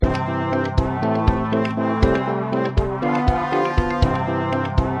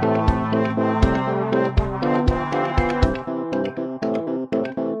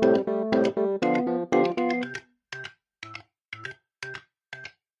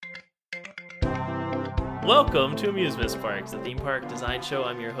Welcome to Amusement Sparks, the theme park design show.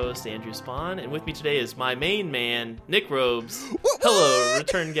 I'm your host, Andrew Spahn, and with me today is my main man, Nick Robes. Hello,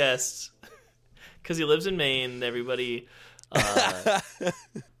 return guest. Because he lives in Maine, everybody.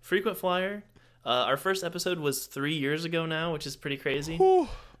 Frequent flyer. Our first episode was 3 years ago now, which is pretty crazy.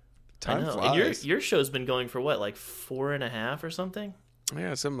 Time I know. flies. And your show's been going for what, like 4.5 or something?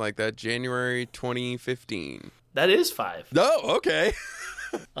 Yeah, something like that. January 2015. That is 5. Oh, okay.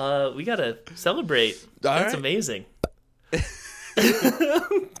 We gotta celebrate. All That's right. amazing.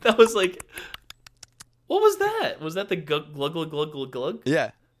 That was like, what was that? Was that the glug glug glug glug glug?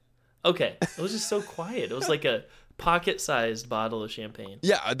 Yeah. Okay, it was just so quiet. It was like a pocket-sized bottle of champagne.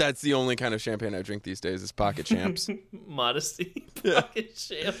 Yeah, that's the only kind of champagne I drink these days is pocket champs. Modesty, pocket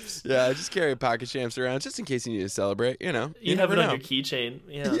champs. Yeah, I just carry pocket champs around just in case you need to celebrate, you know. You have never it on know. your keychain.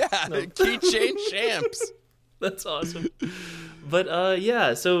 Yeah, Yeah, No. keychain champs. That's awesome. But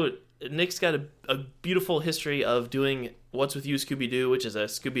yeah, so Nick's got a beautiful history of doing What's With You, Scooby-Doo, which is a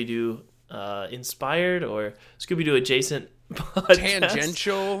Scooby-Doo inspired or Scooby-Doo adjacent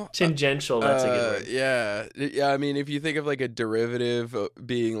podcast. Tangential, that's a good word. Yeah, I mean, if you think of like a derivative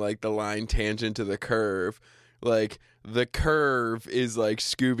being like the line tangent to the curve, like the curve is like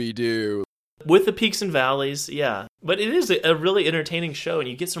Scooby-Doo. With the peaks and valleys, yeah. But it is a really entertaining show, and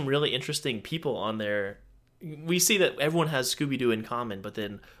you get some really interesting people on there. We see that everyone has Scooby-Doo in common, but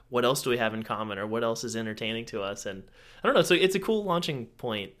then what else do we have in common, or what else is entertaining to us? And I don't know, so it's a cool launching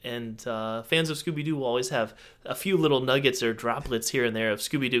point, and fans of Scooby-Doo will always have a few little nuggets or droplets here and there of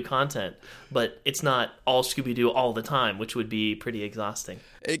Scooby-Doo content, but it's not all Scooby-Doo all the time, which would be pretty exhausting.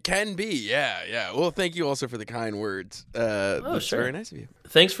 It can be, yeah. Well, thank you also for the kind words. That's sure. very nice of you.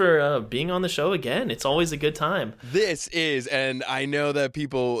 Thanks for being on the show again. It's always a good time. This is, and I know that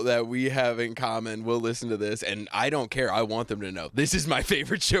people that we have in common will listen to this, and I don't care. I want them to know. This is my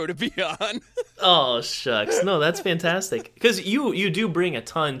favorite show to be on. Oh, shucks. No, that's fantastic. Because you do bring a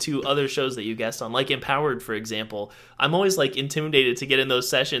ton to other shows that you guest on, like Empowered, for example. I'm always like intimidated to get in those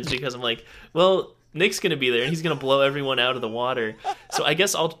sessions because I'm like, well, Nick's going to be there and he's going to blow everyone out of the water. So I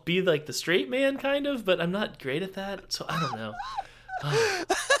guess I'll be like the straight man kind of, but I'm not great at that. So I don't know. Oh.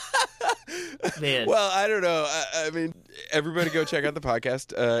 Man. Well, I don't know. I mean, everybody go check out the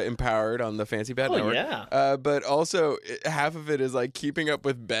podcast, Empowered, on the Fancy Bat Network. Yeah. But also, half of it is like keeping up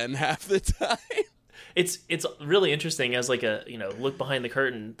with Ben half the time. It's really interesting as like a, look behind the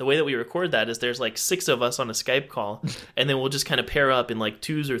curtain. The way that we record that is there's like 6 of us on a Skype call, and then we'll just kind of pair up in like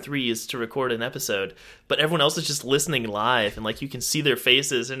 2s or 3s to record an episode. But everyone else is just listening live, and like you can see their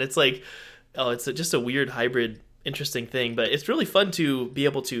faces, and it's like, it's just a weird hybrid, interesting thing. But it's really fun to be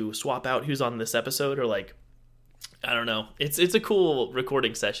able to swap out who's on this episode, or like, I don't know. It's a cool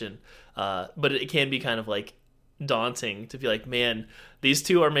recording session, but it can be kind of like daunting to be like, man, these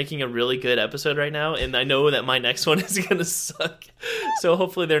two are making a really good episode right now, and I know that my next one is gonna suck, so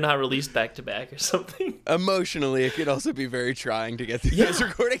hopefully they're not released back to back or something. Emotionally, it could also be very trying to get through those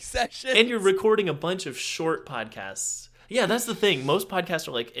recording sessions. And you're recording a bunch of short podcasts. Yeah, that's the thing. Most podcasts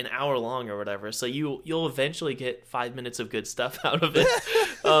are like an hour long or whatever, so you'll eventually get 5 minutes of good stuff out of it.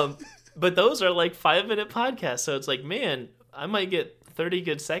 But those are like 5-minute podcasts, so it's like, man, I might get 30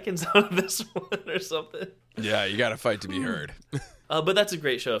 good seconds out of this one or something. Yeah, you got to fight to be heard. But that's a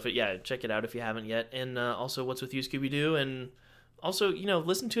great show. Check it out if you haven't yet. And also, What's With You, Scooby-Doo? And also,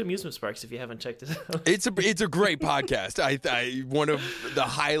 listen to Amusement Sparks if you haven't checked it out. It's a great podcast. I one of the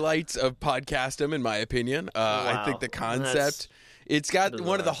highlights of podcastum, in my opinion. I think the concept. It's got bizarre.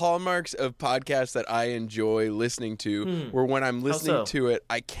 one of the hallmarks of podcasts that I enjoy listening to, where when I'm listening to it,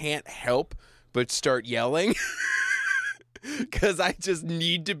 I can't help but start yelling. Because I just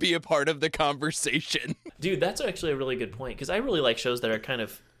need to be a part of the conversation. Dude, that's actually a really good point. Because I really like shows that are kind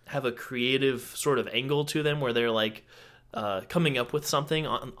of have a creative sort of angle to them, where they're like coming up with something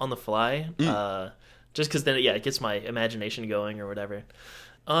on the fly. Just because then, it gets my imagination going or whatever.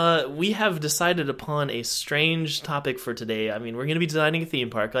 We have decided upon a strange topic for today. I mean, we're going to be designing a theme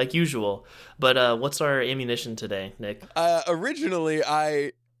park like usual. But what's our ammunition today, Nick? Originally,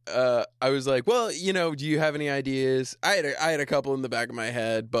 I was like, well, do you have any ideas? I had a couple in the back of my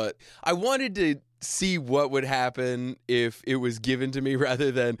head, but I wanted to see what would happen if it was given to me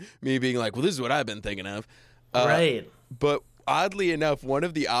rather than me being like, well, this is what I've been thinking of. Right. But oddly enough, one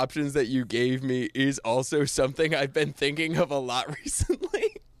of the options that you gave me is also something I've been thinking of a lot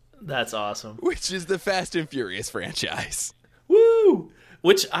recently. That's awesome. Which is the Fast and Furious franchise. Woo!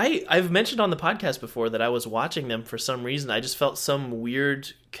 Which I've mentioned on the podcast before that I was watching them for some reason. I just felt some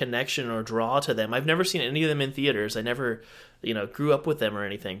weird connection or draw to them. I've never seen any of them in theaters. I never, grew up with them or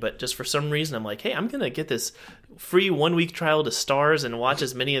anything. But just for some reason, I'm like, hey, I'm going to get this free 1-week trial to Stars and watch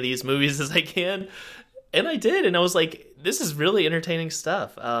as many of these movies as I can. And I did, and I was like, this is really entertaining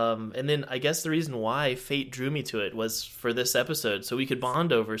stuff. And then I guess the reason why Fate drew me to it was for this episode, so we could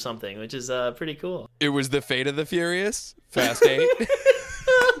bond over something, which is pretty cool. It was the Fate of the Furious, Fast 8.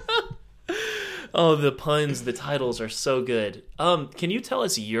 Oh, the puns, the titles are so good. Can you tell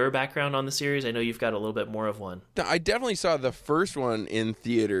us your background on the series? I know you've got a little bit more of one. I definitely saw the first one in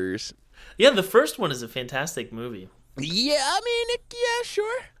theaters. Yeah, the first one is a fantastic movie. Yeah, I mean, yeah,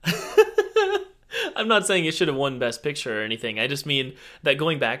 sure. I'm not saying it should have won Best Picture or anything. I just mean that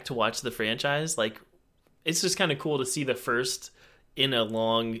going back to watch the franchise, like, it's just kind of cool to see the first in a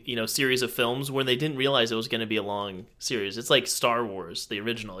long, series of films when they didn't realize it was going to be a long series. It's like Star Wars, the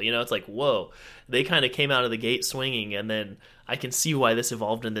original. It's like, whoa, they kind of came out of the gate swinging, and then I can see why this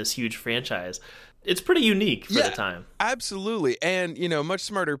evolved in this huge franchise. It's pretty unique for the time. Absolutely. And, much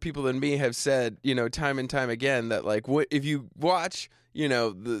smarter people than me have said, time and time again that, like, what if you watch,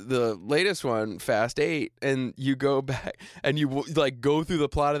 the latest one, Fast 8, and you go back and you, like, go through the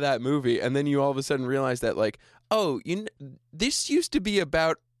plot of that movie, and then you all of a sudden realize that, like, oh, this used to be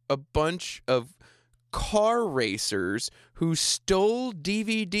about a bunch of car racers who stole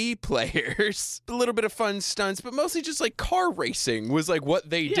DVD players. A little bit of fun stunts, but mostly just like car racing was like what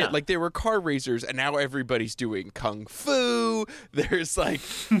they did. Like they were car racers, and now everybody's doing kung fu. There's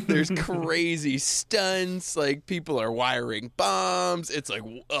crazy stunts. Like people are wiring bombs. It's like,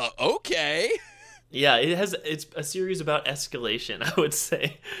 okay. Yeah, it's a series about escalation, I would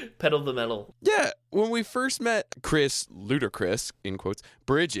say. Pedal the metal. Yeah, when we first met Chris Ludacris, in quotes,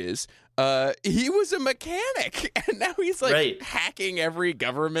 Bridges, he was a mechanic, and now he's like hacking every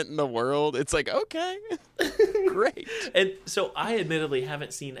government in the world. It's like, okay, great. And so I admittedly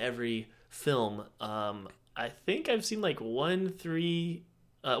haven't seen every film. I think I've seen like 1,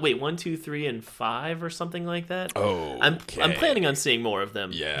 2, 3, and 5 or something like that. Oh, I'm planning on seeing more of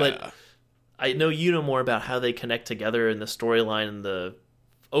them. Yeah. But I know you know more about how they connect together in the storyline and the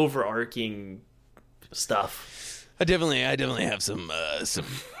overarching stuff. I definitely have some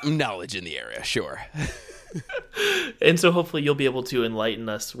knowledge in the area, sure. And so hopefully you'll be able to enlighten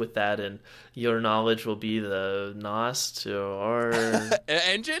us with that, and your knowledge will be the NOS to our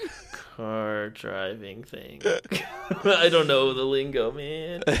engine car driving thing. I don't know the lingo,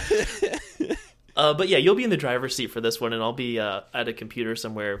 man. But yeah, you'll be in the driver's seat for this one, and I'll be at a computer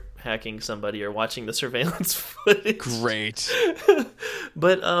somewhere hacking somebody or watching the surveillance footage. Great.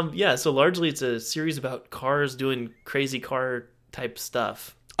 But yeah, so largely it's a series about cars doing crazy car type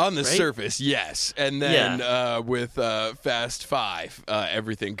stuff. On the surface, yes. And then with Fast 5,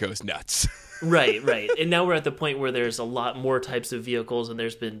 everything goes nuts. Right. And now we're at the point where there's a lot more types of vehicles, and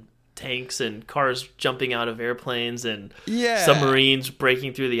there's been tanks and cars jumping out of airplanes and submarines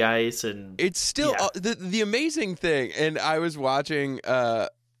breaking through the ice. And it's still the amazing thing. And I was watching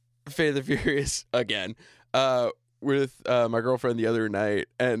Fate of the Furious again with my girlfriend the other night,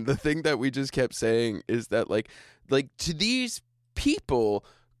 and the thing that we just kept saying is that like to these people,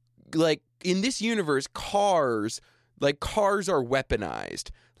 like in this universe, cars are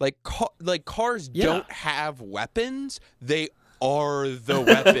weaponized. Like cars don't have weapons. They are the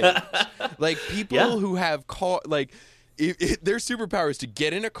weapons. Like people who have their superpower is to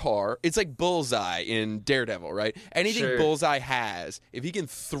get in a car. It's like Bullseye in Daredevil, right? Anything Bullseye has, if he can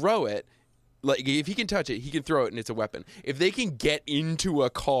throw it, like if he can touch it, he can throw it, and it's a weapon. If they can get into a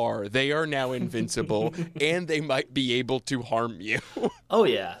car, they are now invincible, and they might be able to harm you. Oh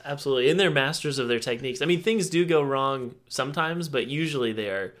yeah, absolutely. And they're masters of their techniques. I mean, things do go wrong sometimes, but usually they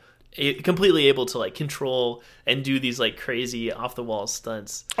are completely able to like control and do these like crazy off the wall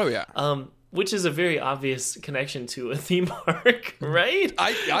stunts. Oh yeah. Which is a very obvious connection to a theme park, right?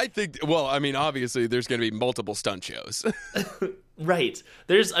 I think, well, I mean, obviously there's going to be multiple stunt shows. Right.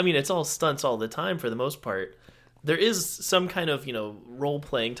 It's all stunts all the time for the most part. There is some kind of,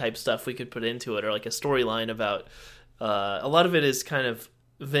 role-playing type stuff we could put into it, or like a storyline about, a lot of it is kind of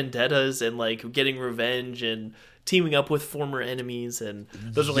vendettas and like getting revenge and teaming up with former enemies, and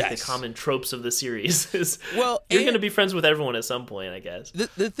those are like the common tropes of the series. Well, you're going to be friends with everyone at some point, I guess.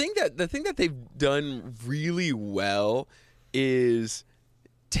 The thing that they've done really well is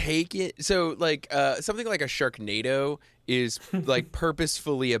take it. So like something like a Sharknado is like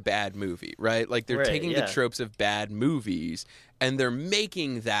purposefully a bad movie, right? Like they're taking the tropes of bad movies and they're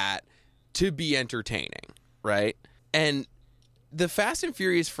making that to be entertaining, right? And the Fast and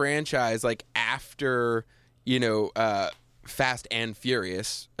Furious franchise, like after Fast and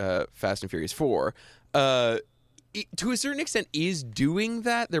Furious 4, to a certain extent is doing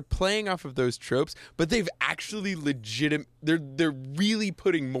that. They're playing off of those tropes, but they've actually they're really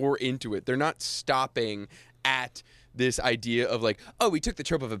putting more into it. They're not stopping at this idea of like, oh, we took the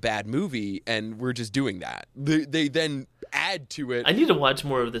trope of a bad movie and we're just doing that. They then add to it. I need to watch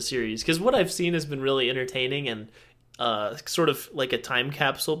more of the series because what I've seen has been really entertaining and sort of like a time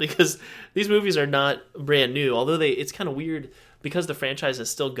capsule because these movies are not brand new. Although it's kind of weird because the franchise is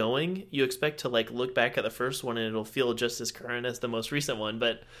still going. You expect to like look back at the first one and it'll feel just as current as the most recent one,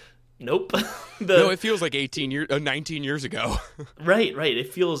 but nope. No, it feels like 19 years ago. Right.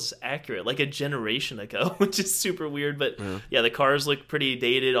 It feels accurate, like a generation ago, which is super weird. But yeah, the cars look pretty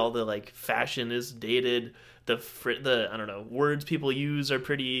dated. All the like fashion is dated. The I don't know, words people use are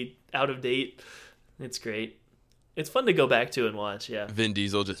pretty out of date. It's great. It's fun to go back to and watch, yeah. Vin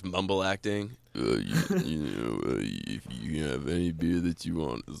Diesel just mumble acting. If you have any beer that you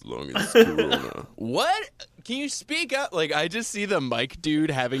want, as long as it's Corona. What? Can you speak up? Like, I just see the mic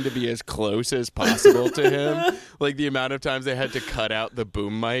dude having to be as close as possible to him. Like, the amount of times they had to cut out the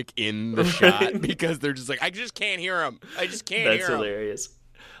boom mic in the shot because they're just like, I just can't hear him. I just can't hear him. That's hilarious.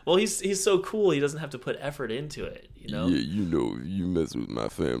 Well, he's so cool. He doesn't have to put effort into it, you know? Yeah, you mess with my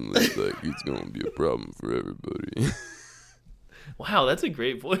family, like, it's going to be a problem for everybody. Wow, that's a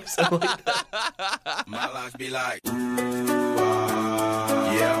great voice. I like that. My life be like, yeah.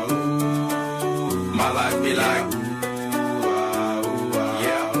 My life be like,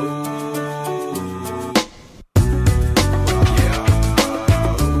 yeah.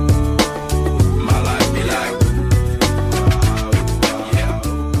 My life be like, yeah.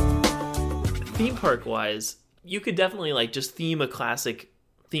 Theme park wise, you could definitely like just theme a classic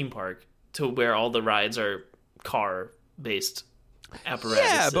theme park to where all the rides are car based apparatus.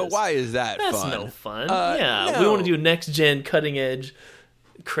 Yeah, but why is that That's fun? no fun. No. We want to do next gen, cutting edge,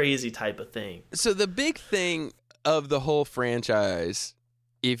 crazy type of thing. So the big thing of the whole franchise,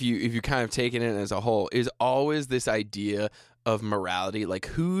 if you kind of taking it as a whole, is always this idea of morality, like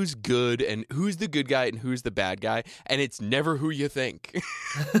who's good and who's the good guy and who's the bad guy, and it's never who you think.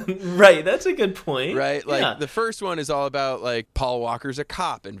 Right, that's a good point. Right? Like yeah. the first one is all about like Paul Walker's a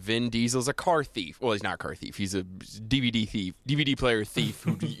cop and Vin Diesel's a car thief. Well, he's not a car thief. He's a DVD player thief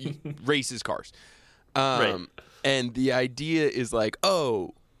who races cars. Right. And the idea is like,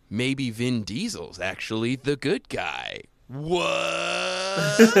 oh, maybe Vin Diesel's actually the good guy. What?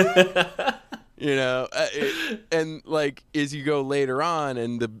 You know, and like as you go later on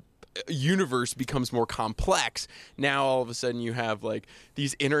and the universe becomes more complex, now all of a sudden you have like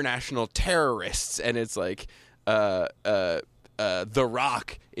these international terrorists and it's like The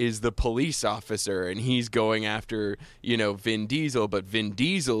Rock is the police officer and he's going after, you know, Vin Diesel, but Vin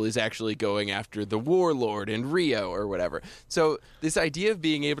Diesel is actually going after the warlord in Rio or whatever. So this idea of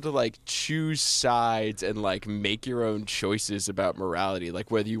being able to like choose sides and like make your own choices about morality,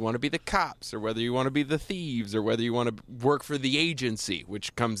 like whether you want to be the cops or whether you want to be the thieves or whether you want to work for the agency,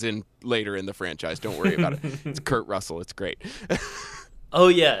 which comes in later in the franchise. Don't worry about it. It's Kurt Russell. It's great. Oh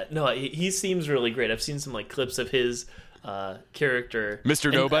yeah, no, he seems really great. I've seen some like clips of his character,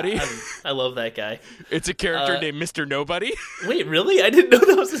 Mr. Nobody. I love that guy. It's a character named Mr. Nobody. Wait, really? I didn't know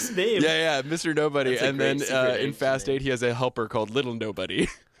that was his name. Yeah, Mr. Nobody. That's a And great then secret in name. Fast 8, he has a helper called Little Nobody.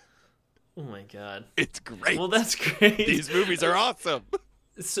 Oh my god. It's great. Well, that's great. These movies are awesome.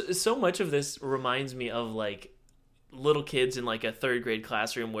 So much of this reminds me of like little kids in like a third grade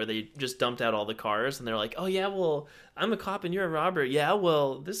classroom where they just dumped out all the cars and they're like, oh yeah, well, I'm a cop and you're a robber. Yeah,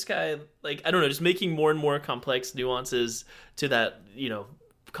 well, this guy, like, I don't know, just making more and more complex nuances to that, you know,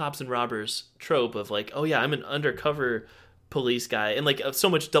 cops and robbers trope of like, oh yeah, I'm an undercover police guy, and like so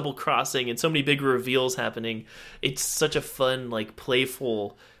much double crossing and so many big reveals happening. It's such a fun, like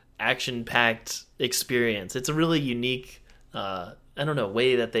playful, action packed experience. It's a really unique, I don't know,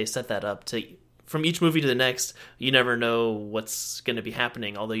 way that they set that up to. From each movie to the next, you never know what's going to be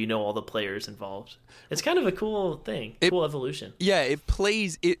happening, although you know all the players involved. It's kind of a cool thing, cool evolution. Yeah,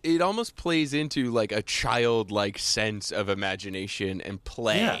 it almost plays into like a childlike sense of imagination and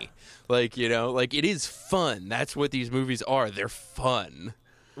play. Yeah. Like, you know, like it is fun. That's what these movies are. They're fun.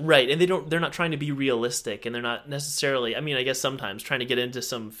 Right, and they're not trying to be realistic, and they're not necessarily, I mean, I guess sometimes trying to get into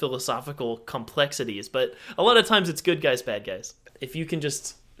some philosophical complexities, but a lot of times it's good guys, bad guys. If you can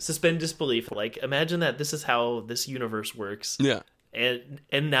just suspend disbelief, like imagine that this is how this universe works. Yeah.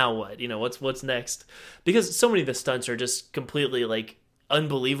 And now what? You know, what's next? Because so many of the stunts are just completely like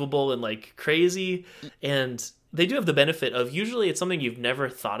unbelievable and like crazy, and they do have the benefit of usually it's something you've never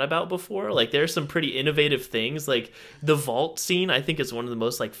thought about before. Like there's some pretty innovative things. Like the vault scene, I think is one of the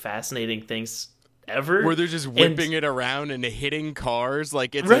most like fascinating things ever. Where they're just whipping it around and hitting cars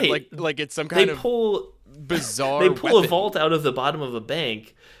like it's Right. like it's some kind They of pull bizarre they pull a weapon. vault out of the bottom of a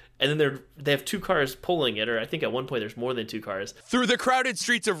bank, and then they have two cars pulling it, or I think at one point there's more than two cars. Through the crowded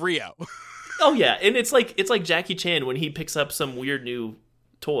streets of Rio. Oh yeah, and it's like Jackie Chan when he picks up some weird new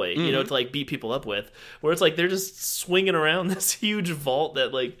toy, you know, to like beat people up with, where it's like they're just swinging around this huge vault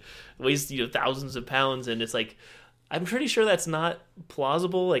that like weighs, you know, thousands of pounds, and it's like I'm pretty sure that's not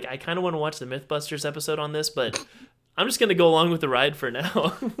plausible. Like I kind of want to watch the Mythbusters episode on this, but I'm just gonna go along with the ride for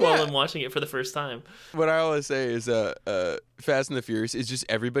now while I'm watching it for the first time. What I always say is Fast and the Furious is just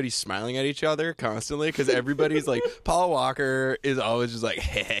everybody smiling at each other constantly because everybody's like, Paul Walker is always just like,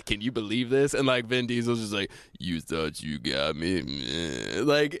 hey, can you believe this? And like Vin Diesel's just like, you thought you got me, man.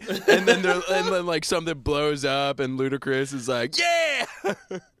 Like, and then like something blows up and Ludacris is like, yeah.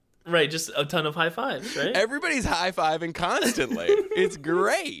 Right, just a ton of high fives, right? Everybody's high-fiving constantly. It's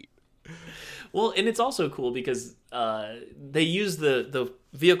great. Well, and it's also cool because they use the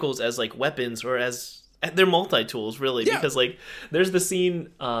vehicles as like weapons or as they're multi-tools, really. Yeah. Because like there's the scene,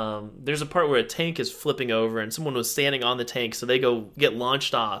 there's a part where a tank is flipping over and someone was standing on the tank, so they go get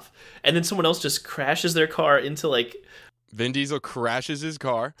launched off, and then someone else just crashes their car into like Vin Diesel crashes his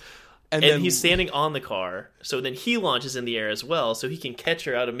car. And then he's standing on the car, so then he launches in the air as well, so he can catch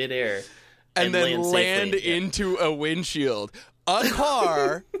her out of midair and then land safely. into a windshield. A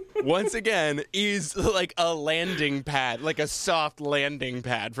car, once again, is like a landing pad, like a soft landing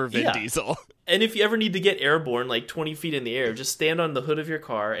pad for Vin Diesel. And if you ever need to get airborne, like 20 feet in the air, just stand on the hood of your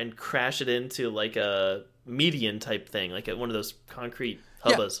car and crash it into like a median type thing, like one of those concrete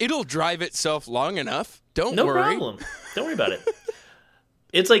hubbas. Yeah, it'll drive itself long enough. Don't No worry. problem. Don't worry about it.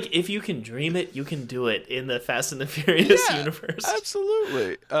 It's like if you can dream it, you can do it in the Fast and the Furious universe.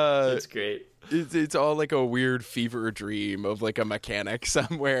 Absolutely. It's great. It's all like a weird fever dream of like a mechanic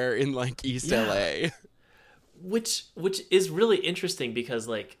somewhere in like East LA. Which is really interesting because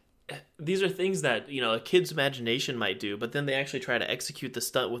like these are things that, you know, a kid's imagination might do, but then they actually try to execute the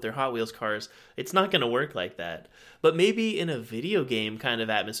stunt with their Hot Wheels cars. It's not going to work like that. But maybe in a video game kind of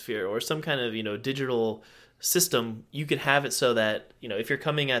atmosphere or some kind of, you know, digital system, you could have it so that, you know, if you're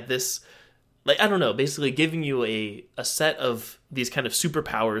coming at this, like, I don't know, basically giving you a set of these kind of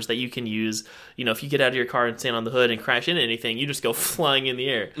superpowers that you can use. You know, if you get out of your car and stand on the hood and crash into anything, you just go flying in the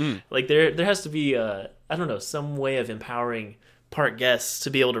air. Like there has to be I don't know, some way of empowering park guests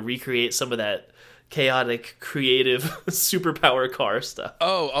to be able to recreate some of that chaotic, creative superpower car stuff.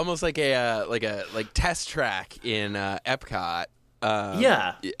 Oh, almost like a test track in Epcot.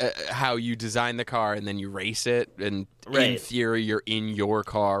 How you design the car and then you race it, and in theory you're in your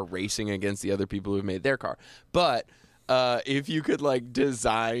car racing against the other people who've made their car. But if you could like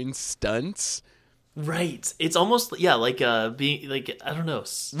design stunts, right? It's almost like being like, I don't know,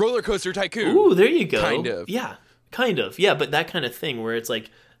 Roller Coaster Tycoon. Ooh, there you go. Kind of. Yeah, but that kind of thing where it's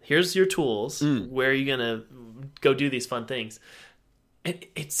like, here's your tools. Where are you gonna go do these fun things? And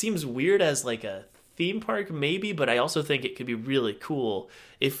it seems weird as like a theme park maybe, but I also think it could be really cool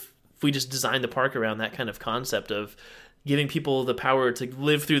if we just design the park around that kind of concept of giving people the power to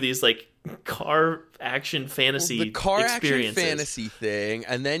live through these like car action fantasy the car experiences. action fantasy thing,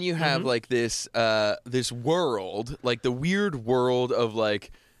 and then you have like this world, like the weird world of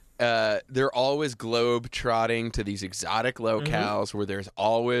like they're always globe trotting to these exotic locales where there's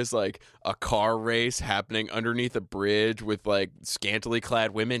always like a car race happening underneath a bridge with like scantily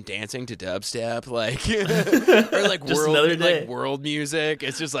clad women dancing to dubstep, like or like world music.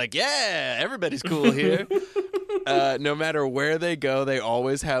 It's just like, yeah, everybody's cool here. No matter where they go, they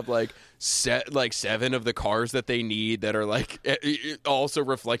always have like 7 of the cars that they need that are like also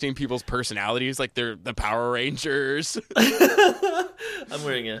reflecting people's personalities, like they're the Power Rangers. I'm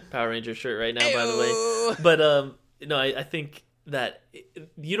wearing a Power Ranger shirt right now, by the way. But no, I think that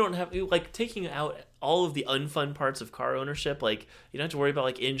you don't have like taking out all of the unfun parts of car ownership. Like you don't have to worry about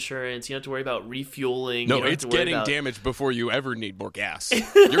like insurance. You don't have to worry about refueling. No, it's getting damaged before you ever need more gas.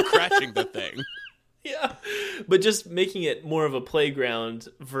 You're crashing the thing. Yeah, but just making it more of a playground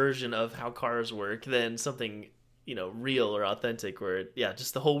version of how cars work than something, you know, real or authentic where,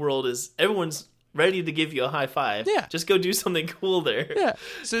 just the whole world is, everyone's ready to give you a high five. Yeah. Just go do something cool there. Yeah.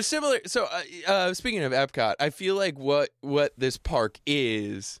 So similar. So speaking of Epcot, I feel like what this park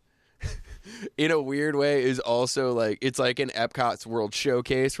is, in a weird way, is also like, it's like an Epcot's World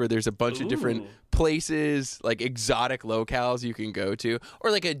Showcase where there's a bunch of different places, like exotic locales you can go to, or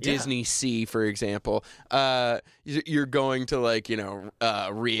like a Disney Sea, for example. You're going to like, you know,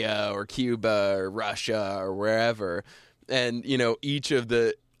 Rio or Cuba or Russia or wherever, and you know each of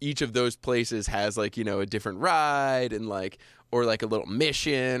those places has like, you know, a different ride and like, or like a little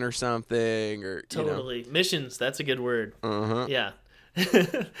mission or something, or totally missions. That's a good word. Yeah.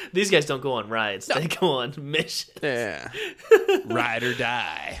 These guys don't go on rides. No. They go on missions. Yeah. Ride or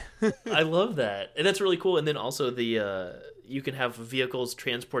die. I love that. And that's really cool. And then also the you can have vehicles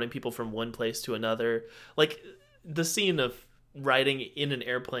transporting people from one place to another. Like the scene of riding in an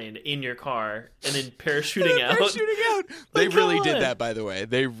airplane in your car and then parachuting out. They Like, really come did on. that, by the way.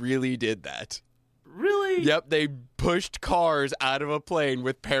 They really did that. Really? Yep, they pushed cars out of a plane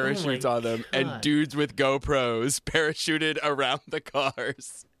with parachutes on them, and God. dudes with GoPros parachuted around the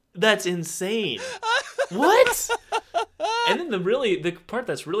cars. That's insane. What? And then the part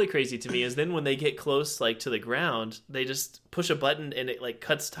that's really crazy to me is then when they get close like to the ground, they just push a button and it like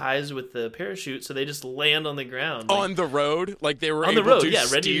cuts ties with the parachute, so they just land on the ground. Like, On the road, like they were On the able road, to yeah,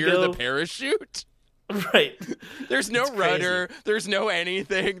 ready to steer go. the parachute. right. There's no It's rudder. There's no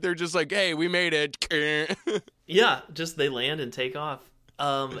anything. They're just like, hey, we made it. Yeah, just they land and take off.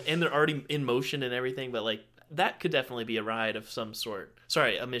 And they're already in motion and everything, but like that could definitely be a ride of some sort.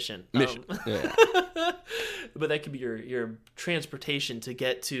 Sorry, a mission. Mission. Yeah. But that could be your transportation to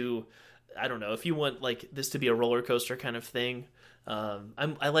get to, I don't know, if you want like this to be a roller coaster kind of thing.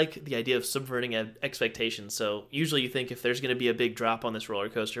 I like the idea of subverting expectations. So usually you think if there's going to be a big drop on this roller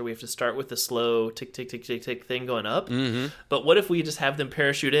coaster, we have to start with the slow tick tick tick tick tick thing going up. Mm-hmm. But what if we just have them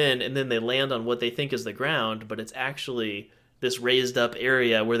parachute in and then they land on what they think is the ground, but it's actually this raised up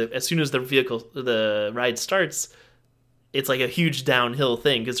area where as soon as the ride starts, it's like a huge downhill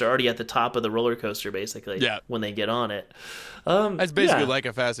thing because they're already at the top of the roller coaster basically. Yeah. When they get on it. That's basically yeah. like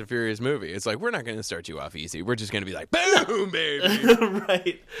a Fast and Furious movie. It's like, we're not going to start you off easy. We're just going to be like, boom, baby.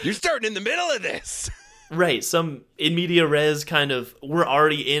 Right. You're starting in the middle of this. Right, some in media res kind of, we're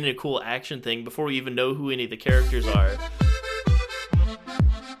already in a cool action thing before we even know who any of the characters are.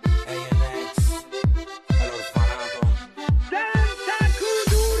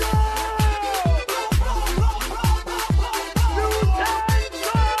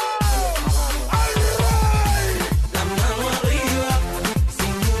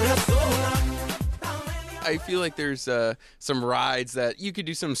 I feel like there's some rides that you could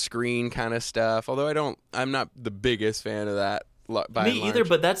do some screen kind of stuff. Although I'm not the biggest fan of that. By Me either,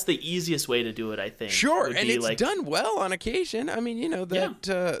 but that's the easiest way to do it, I think. Sure, would and be it's like, done well on occasion. I mean, you know,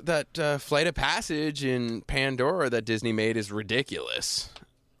 that Flight of Passage in Pandora that Disney made is ridiculous.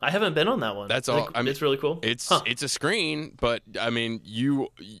 I haven't been on that one. That's all. I mean, it's really cool. It's Huh. it's a screen, but I mean,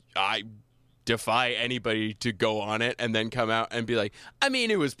 I defy anybody to go on it and then come out and be like, I mean,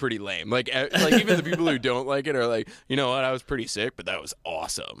 it was pretty lame. Like even the people who don't like it are like, you know what, I was pretty sick, but that was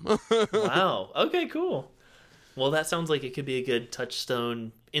awesome. Wow. Okay, cool. Well, that sounds like it could be a good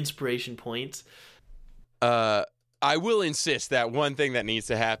touchstone inspiration point. I will insist that one thing that needs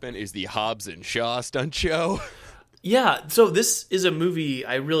to happen is the Hobbs and Shaw stunt show. Yeah, so this is a movie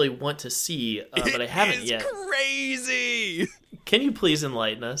I really want to see, but I haven't yet. Crazy. Can you please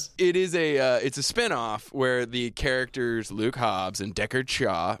enlighten us? It is it's a spinoff where the characters Luke Hobbs and Deckard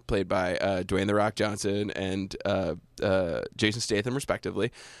Shaw, played by Dwayne The Rock Johnson and Jason Statham,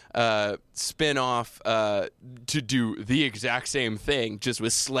 respectively, spin off to do the exact same thing, just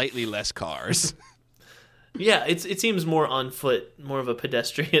with slightly less cars. Yeah, it seems more on foot, more of a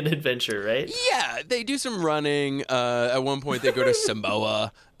pedestrian adventure, right? Yeah, they do some running. At one point, they go to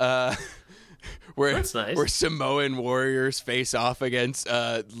Samoa. Where, That's nice. where Samoan warriors face off against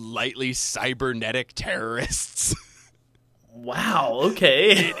lightly cybernetic terrorists. Wow,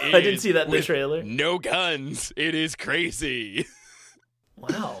 okay. I didn't see that in the With trailer. No guns. It is crazy.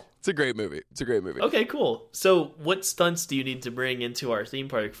 Wow. It's a great movie. Okay, cool. So what stunts do you need to bring into our theme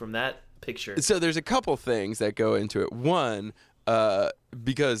park from that picture? So there's a couple things that go into it. One,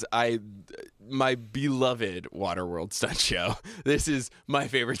 because my beloved Waterworld stunt show. This is my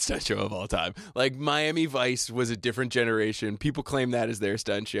favorite stunt show of all time. Like, Miami Vice was a different generation. People claim that as their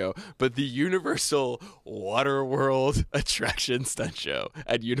stunt show. But the Universal Waterworld attraction stunt show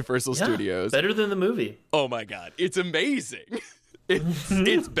at Universal Yeah, Studios. better than the movie. Oh my God. It's amazing.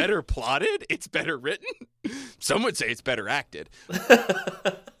 It's better plotted. It's better written. Some would say it's better acted.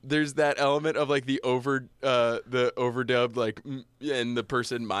 There's that element of like the overdubbed, like, and the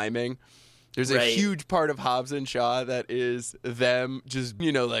person miming. There's a Right. huge part of Hobbs and Shaw that is them just,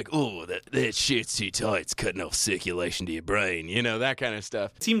 you know, like, oh, that shit's too tight. It's cutting off circulation to your brain. You know, that kind of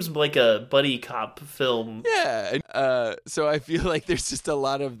stuff. It seems like a buddy cop film. Yeah. And, so I feel like there's just a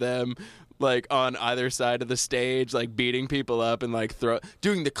lot of them, like, on either side of the stage, like, beating people up and, like,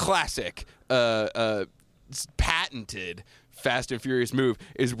 doing the classic patented Fast and Furious move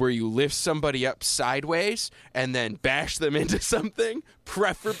is where you lift somebody up sideways and then bash them into something,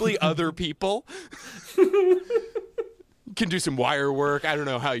 preferably other people. Can do some wire work. I don't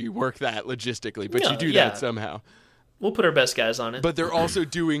know how you work that logistically, but you do that somehow. We'll put our best guys on it. But they're also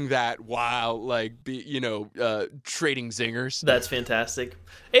doing that while, like, trading zingers. That's fantastic.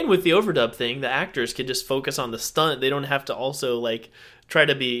 And with the overdub thing, the actors can just focus on the stunt. They don't have to also, like, try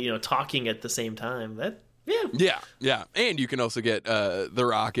to be, talking at the same time. Yeah. And you can also get The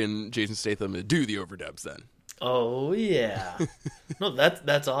Rock and Jason Statham to do the overdubs then. Oh, yeah. No,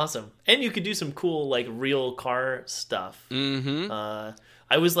 that's awesome. And you could do some cool, like, real car stuff. Mm-hmm. I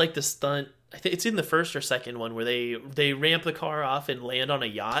always like the stunt. I think it's in the first or second one where they ramp the car off and land on a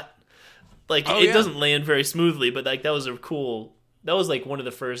yacht. Like, it doesn't land very smoothly, but, like, that was like one of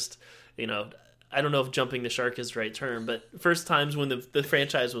the first, I don't know if jumping the shark is the right term, but first times when the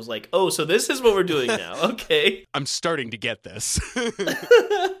franchise was like, oh, so this is what we're doing now. Okay. I'm starting to get this.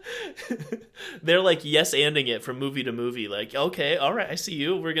 They're like yes-anding it from movie to movie. Like, okay, all right, I see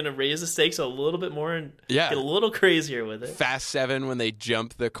you. We're going to raise the stakes a little bit more and get a little crazier with it. Fast 7 when they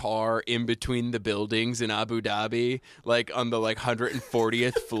jump the car in between the buildings in Abu Dhabi, like on the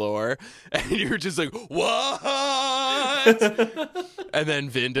 140th floor. And you're just like, what? And then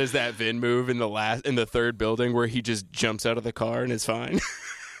Vin does that Vin move in the third building where he just jumps out of the car and is fine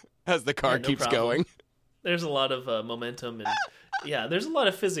as the car keeps going. There's a lot of momentum and there's a lot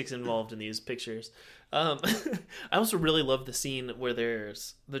of physics involved in these pictures. I also really love the scene where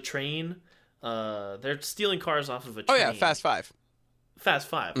there's the train. They're stealing cars off of a train. Oh yeah, Fast 5. Fast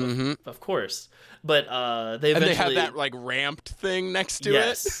 5, Mm-hmm. of course. But they have that like ramped thing next to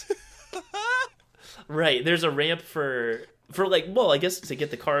it. Right, there's a ramp for I guess to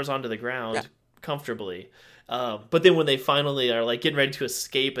get the cars onto the ground comfortably. But then when they finally are like getting ready to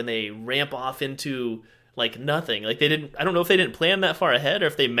escape and they ramp off into like nothing, like I don't know if they didn't plan that far ahead or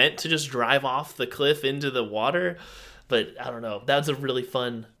if they meant to just drive off the cliff into the water. But I don't know. That's a really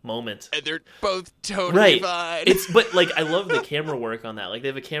fun moment. And they're both totally fine. But like I love the camera work on that. Like they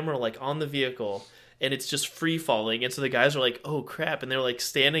have a camera like on the vehicle and it's just free falling. And so the guys are like, oh crap. And they're like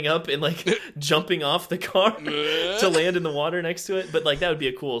standing up and like jumping off the car to land in the water next to it. But like that would be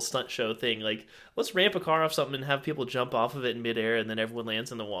a cool stunt show thing. Like let's ramp a car off something and have people jump off of it in midair and then everyone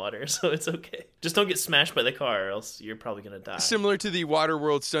lands in the water. So it's okay. Just don't get smashed by the car or else you're probably going to die. Similar to the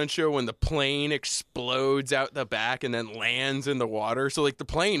Waterworld stunt show when the plane explodes out the back and then lands in the water. So like the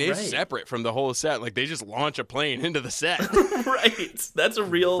plane is separate from the whole set. Like they just launch a plane into the set. Right. That's a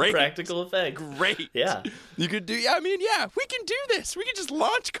real practical effect. Great. Yeah. You could do, we can do this. We can just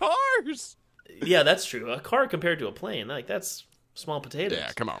launch cars. Yeah, that's true. A car compared to a plane, like that's small potatoes.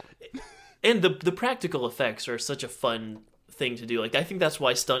 Yeah, come on. And the practical effects are such a fun thing to do. Like I think that's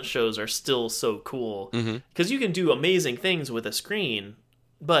why stunt shows are still so cool. Because you can do amazing things with a screen,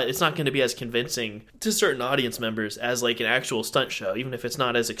 but it's not going to be as convincing to certain audience members as like an actual stunt show. Even if it's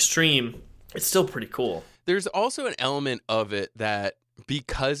not as extreme, it's still pretty cool. There's also an element of it that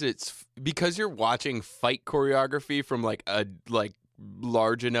because you're watching fight choreography from like a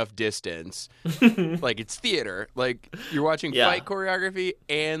large enough distance, like it's theater, like you're watching fight choreography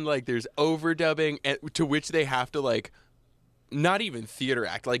and like there's overdubbing to which they have to like not even theater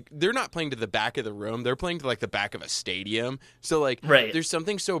act, like they're not playing to the back of the room, they're playing to like the back of a stadium, so like there's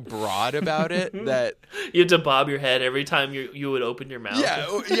something so broad about it that you have to bob your head every time you would open your mouth.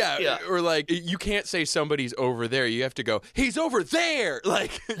 Or like you can't say somebody's over there, you have to go he's over there,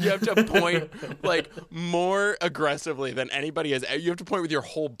 like you have to point like more aggressively than anybody has. You have to point with your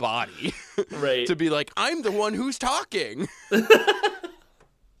whole body to be like I'm the one who's talking.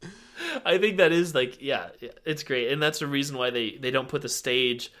 I think that is like, it's great. And that's the reason why they don't put the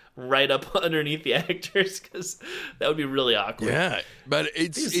stage right up underneath the actors, because that would be really awkward. Yeah, but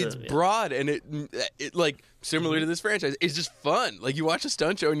it's broad and it like similar to this franchise. It's just fun. Like you watch a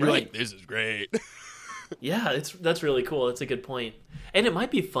stunt show and you're like, this is great. Yeah, that's really cool. That's a good point. And it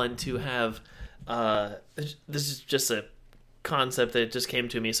might be fun to have, this is just a concept that just came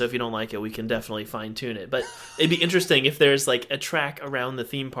to me, so if you don't like it we can definitely fine tune it, but it'd be interesting if there's like a track around the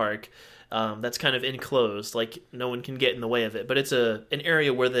theme park that's kind of enclosed, like no one can get in the way of it, but it's an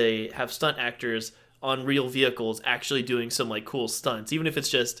area where they have stunt actors on real vehicles actually doing some like cool stunts, even if it's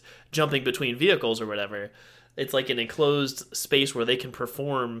just jumping between vehicles or whatever. It's like an enclosed space where they can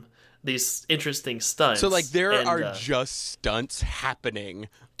perform these interesting stunts. So like there are just stunts happening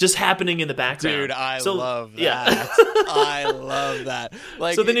in the background. Dude, I love that. Yeah. I love that.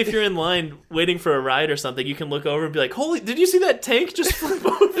 Like, so then if you're in line waiting for a ride or something, you can look over and be like, holy, did you see that tank just flip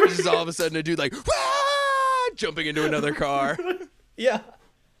over? There's just all of a sudden a dude like, jumping into another car. Yeah.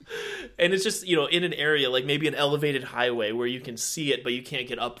 And it's just, in an area like maybe an elevated highway where you can see it, but you can't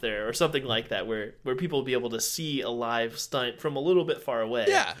get up there or something like that, where people will be able to see a live stunt from a little bit far away.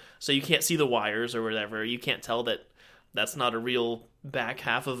 Yeah. So you can't see the wires or whatever. You can't tell that that's not a real back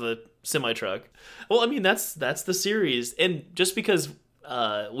half of a semi truck. Well, I mean that's the series, and just because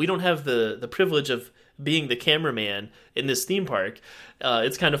we don't have the privilege of being the cameraman in this theme park,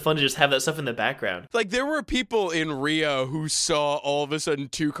 it's kind of fun to just have that stuff in the background. Like, there were people in Rio who saw all of a sudden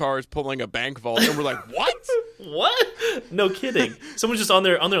 2 cars pulling a bank vault and were like, what? What? No kidding. Someone's just on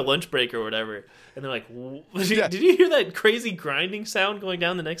their lunch break or whatever, and they're like, did you hear that crazy grinding sound going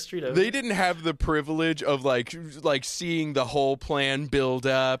down the next street over? They didn't have the privilege of like seeing the whole plan build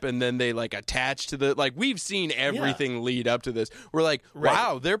up, and then they like attach to the, like, we've seen everything lead up to this. We're like,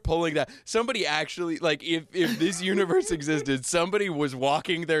 wow, they're pulling that. Somebody actually, like, if this universe existed, somebody was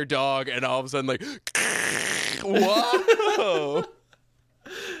walking their dog and all of a sudden like, whoa.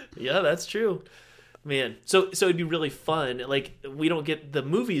 Yeah, that's true. Man, so it'd be really fun. Like, the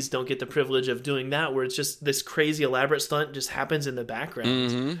movies don't get the privilege of doing that, where it's just this crazy elaborate stunt just happens in the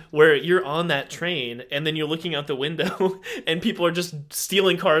background, where you're on that train and then you're looking out the window and people are just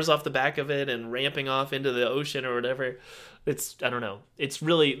stealing cars off the back of it and ramping off into the ocean or whatever. I don't know. It's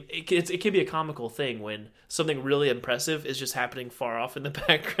really, it can be a comical thing when something really impressive is just happening far off in the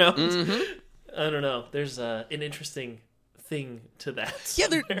background. I don't know. There's an interesting thing to that. Yeah,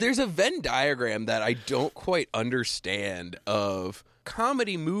 there's a Venn diagram that I don't quite understand of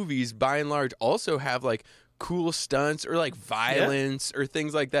comedy movies by and large also have like cool stunts or like violence or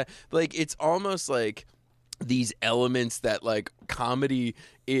things like that. Like, it's almost like these elements that like comedy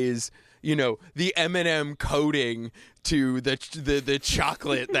is, you know, the M&M coating to the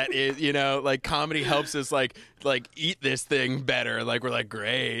chocolate that is, you know, like comedy helps us like eat this thing better. Like, we're like,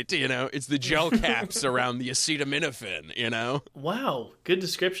 great, you know, it's the gel caps around the acetaminophen, you know. Wow, good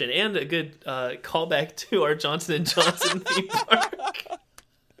description and a good callback to our Johnson & Johnson theme park.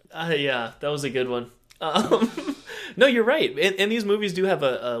 Yeah, that was a good one. No, you're right, and these movies do have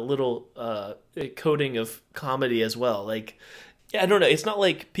a little coating of comedy as well. Like, yeah, I don't know. It's not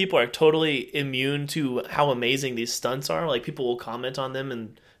like people are totally immune to how amazing these stunts are. Like, people will comment on them,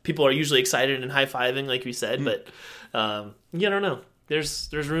 and people are usually excited and high-fiving, like we said. But, yeah, I don't know.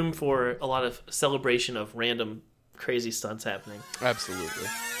 There's room for a lot of celebration of random crazy stunts happening. Absolutely.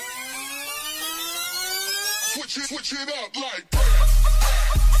 Switch it up like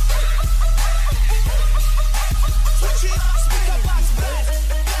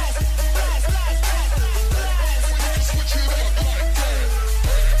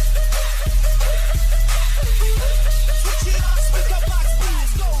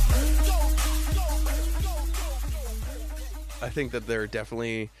I think that there are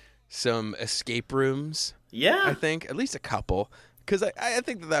definitely some escape rooms. Yeah. I think at least a couple, because I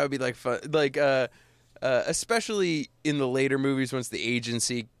think that would be like fun, like especially in the later movies once the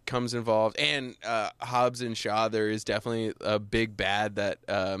agency comes involved, and Hobbs and Shaw. There is definitely a big bad that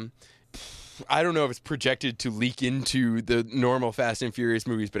I don't know if it's projected to leak into the normal Fast and Furious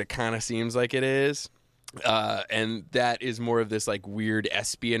movies, but it kind of seems like it is. And that is more of this like weird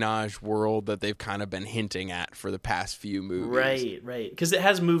espionage world that they've kind of been hinting at for the past few movies. Right. Because it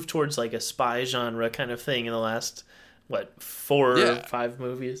has moved towards like a spy genre kind of thing in the last, 4 or 5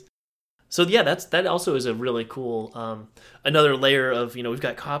 movies. So yeah, that also is a really cool, another layer of, you know, we've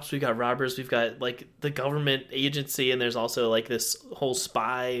got cops, we've got robbers, we've got like the government agency, and there's also like this whole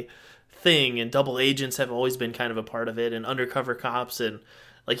spy thing, and double agents have always been kind of a part of it, and undercover cops, and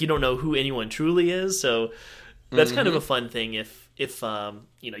like, you don't know who anyone truly is, so that's kind of a fun thing if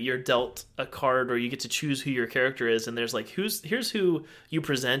you know, you're dealt a card or you get to choose who your character is, and there's like, here's who you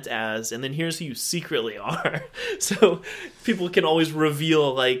present as, and then here's who you secretly are. So people can always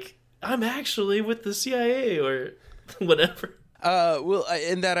reveal like, I'm actually with the CIA or whatever. Well,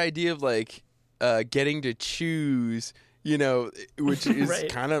 and that idea of like getting to choose, you know, which is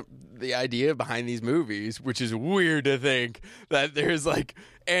kind of the idea behind these movies, which is weird to think that there's like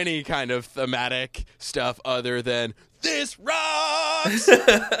any kind of thematic stuff other than this rocks.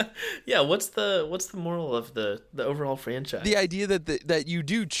 Yeah, what's the moral of the overall franchise? The idea that you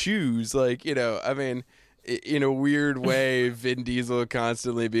do choose, like, you know, I mean, in a weird way, Vin Diesel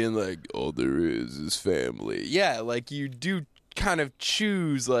constantly being like, all there is family. Yeah, like, you do kind of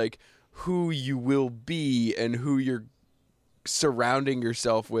choose like who you will be and who you're surrounding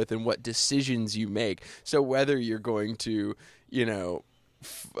yourself with and what decisions you make. So whether you're going to, you know,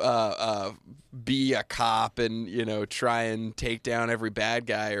 be a cop and, you know, try and take down every bad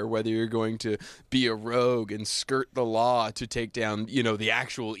guy, or whether you're going to be a rogue and skirt the law to take down, you know, the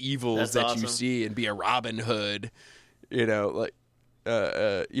actual evils you see and be a Robin Hood, you know, like,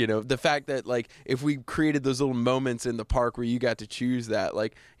 you know, the fact that like if we created those little moments in the park where you got to choose that,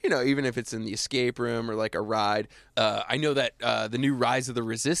 like, you know, even if it's in the escape room or like a ride, I know that the new Rise of the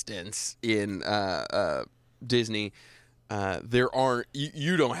Resistance in Disney, there aren't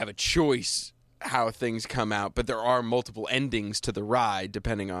you don't have a choice how things come out, but there are multiple endings to the ride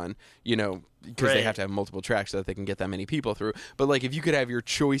depending on, because they have to have multiple tracks so that they can get that many people through. But like if you could have your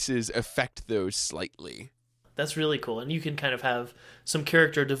choices affect those slightly. That's really cool. And you can kind of have some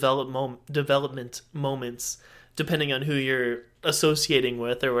character development moments depending on who you're associating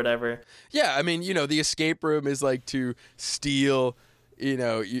with or whatever. Yeah, I mean, the escape room is like to steal,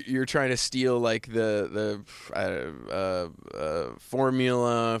 you're trying to steal like the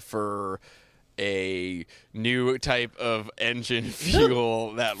formula for a new type of engine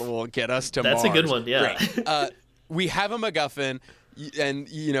fuel that will get us to Mars. That's a good one, yeah. Great. We have a MacGuffin, and,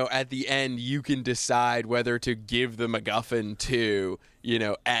 at the end, you can decide whether to give the MacGuffin to,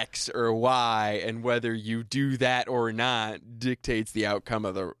 X or Y, and whether you do that or not dictates the outcome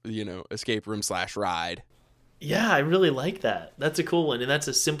of the, escape room / ride. Yeah, I really like that. That's a cool one, and that's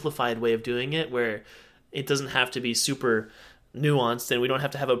a simplified way of doing it where it doesn't have to be super nuanced, and we don't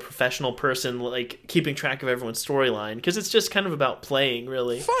have to have a professional person like keeping track of everyone's storyline, because it's just kind of about playing,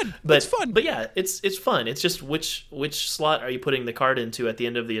 really. It's fun. But yeah, it's fun. It's just which slot are you putting the card into at the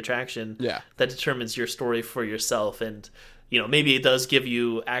end of the attraction? Yeah, that determines your story for yourself, and maybe it does give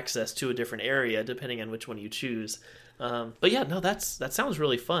you access to a different area depending on which one you choose. But yeah, no, that sounds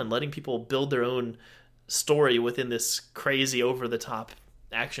really fun. Letting people build their own story within this crazy, over the top,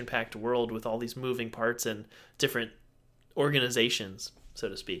 action packed world with all these moving parts and different organizations, so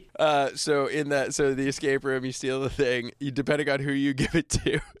to speak. So the escape room, you steal the thing. Depending on who you give it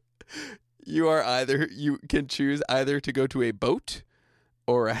to, you can choose either to go to a boat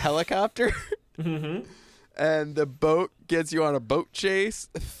or a helicopter. Mm-hmm. And the boat gets you on a boat chase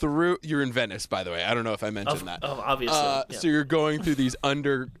through. You're in Venice, by the way. I don't know if I mentioned that. Oh, obviously. Yeah. So you're going through these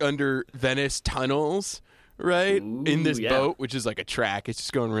under Venice tunnels, right? Ooh, in this yeah. boat, which is like a track. It's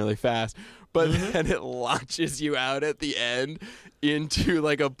just going really fast. But Mm-hmm. then it launches you out at the end into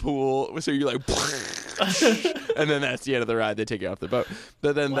like a pool. So you're like, and then that's the end of the ride. They take you off the boat.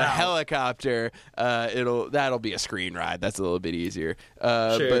 But then the helicopter, that'll be a screen ride. That's a little bit easier.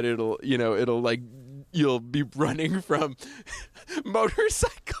 Sure. But it'll like, you'll be running from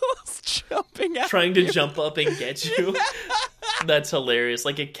motorcycles jumping out. Trying to jump up and get you. That's hilarious.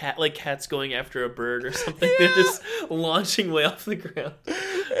 Like a cat, like cats going after a bird or something. Yeah. They're just launching way off the ground.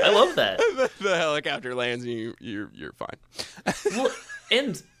 I love that. The helicopter lands and you're fine. Well,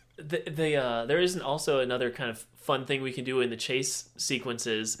 and there isn't also another kind of fun thing we can do in the chase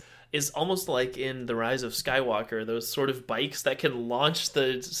sequences. Is almost like in The Rise of Skywalker, those sort of bikes that can launch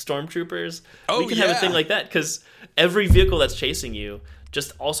the stormtroopers. Oh, we can have a thing like that, because every vehicle that's chasing you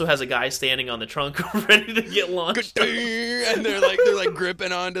just also has a guy standing on the trunk ready to get launched. And they're like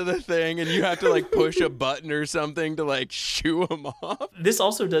gripping onto the thing, and you have to like push a button or something to like shoo them off. This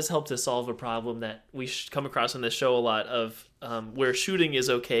also does help to solve a problem that we come across in this show a lot of where shooting is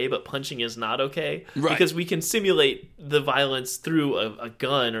okay, but punching is not okay. Right. Because we can simulate the violence through a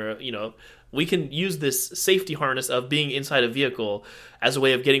gun, or, we can use this safety harness of being inside a vehicle as a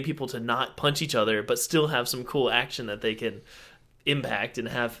way of getting people to not punch each other, but still have some cool action that they can impact and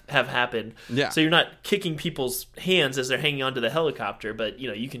have happen. Yeah. So you're not kicking people's hands as they're hanging onto the helicopter, but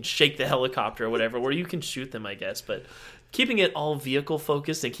you can shake the helicopter or whatever, or you can shoot them, I guess. But keeping it all vehicle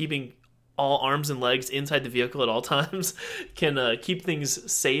focused and keeping all arms and legs inside the vehicle at all times can keep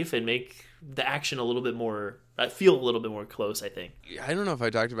things safe and make the action a little bit more feel a little bit more close, I think. I don't know if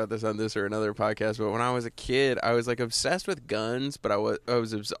I talked about this on this or another podcast, but when I was a kid, I was like obsessed with guns, but I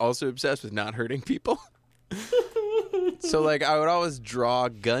was also obsessed with not hurting people. So like I would always draw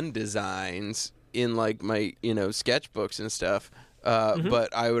gun designs in like my sketchbooks and stuff,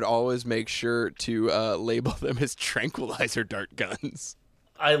 but I would always make sure to label them as tranquilizer dart guns.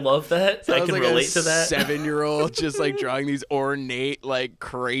 I love that. So I can was relate to that. 7-year-old just like drawing these ornate, like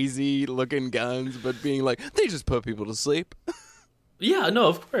crazy looking guns, but being like, they just put people to sleep. Yeah, no,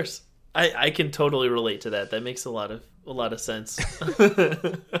 of course. I can totally relate to that. That makes a lot of sense.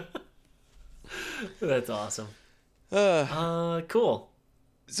 That's awesome. Cool.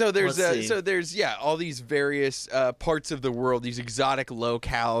 So there's Let's see. all these various parts of the world, these exotic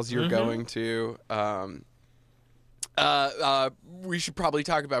locales you're going to. We should probably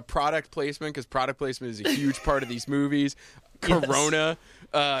talk about product placement, because product placement is a huge part of these movies. Corona,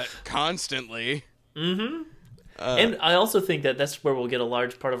 constantly. Mm-hmm. And I also think that that's where we'll get a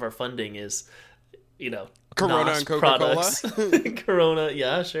large part of our funding is, Corona NOS and Coca-Cola. products. Corona,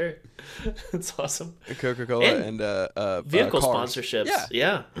 yeah, sure. It's awesome. Coca-Cola and vehicle cars. sponsorships.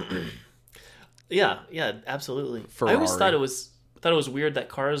 Yeah. Yeah, absolutely. Ferrari. I always thought it was weird that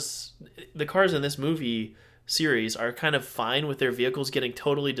the cars in this movie series are kind of fine with their vehicles getting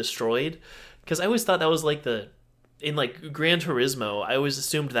totally destroyed, because I always thought that was like the in like Gran Turismo, I always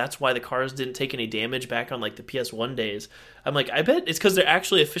assumed that's why the cars didn't take any damage back on like the PS1 days. I'm like, I bet it's because they're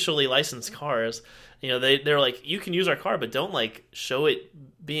actually officially licensed cars. You know, they're like, you can use our car, but don't like show it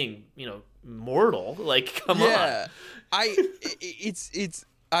being, you know, mortal. Like, come on. The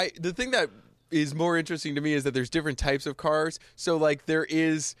thing that is more interesting to me is that there's different types of cars. So like there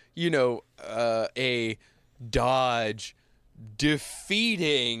is, you know, a Dodge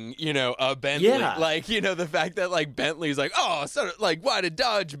defeating, you know, a Bentley. Yeah. Like, you know, the fact that like Bentley's like, oh, so like why did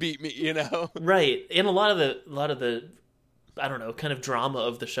Dodge beat me, you know? Right. And a lot of the I don't know, kind of drama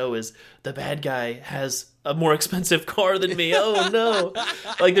of the show is the bad guy has a more expensive car than me. Oh no.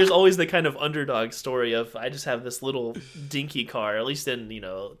 Like there's always the kind of underdog story of I just have this little dinky car, at least in, you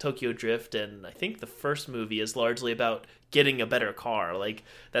know, Tokyo Drift, and I think the first movie is largely about getting a better car. Like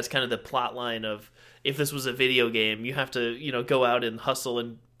that's kind of the plot line of if this was a video game, you have to, you know, go out and hustle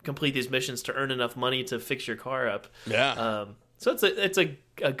and complete these missions to earn enough money to fix your car up. Yeah. So it's a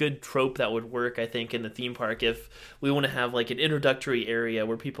good trope that would work, I think, in the theme park if we want to have like an introductory area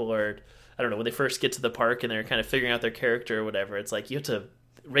where people are, I don't know, when they first get to the park and they're kind of figuring out their character or whatever, it's like you have to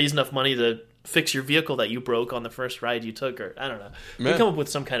raise enough money to fix your vehicle that you broke on the first ride you took, or I don't know. We come up with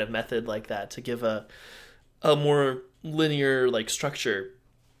some kind of method like that to give a more linear like structure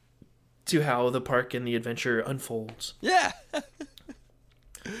to how the park and the adventure unfolds. Yeah.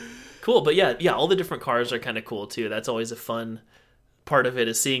 Cool, but yeah, all the different cars are kind of cool too. That's always a fun part of it,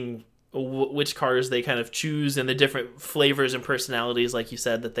 is seeing which cars they kind of choose and the different flavors and personalities, like you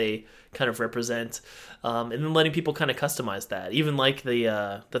said, that they kind of represent, and then letting people kind of customize that. Even like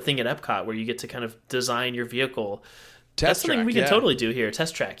the thing at Epcot where you get to kind of design your vehicle. That's something we can totally do here.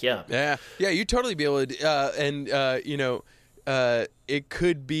 Test track, yeah. You totally be able to, you know, it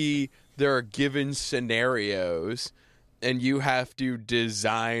could be there are given scenarios and you have to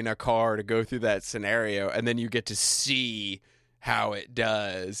design a car to go through that scenario, and then you get to see how it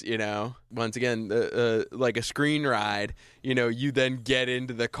does, you know? Once again, like a screen ride, you know, you then get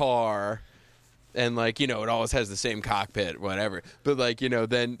into the car and, like, you know, it always has the same cockpit, whatever. But, like, you know,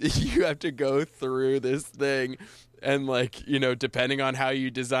 then you have to go through this thing and, like, you know, depending on how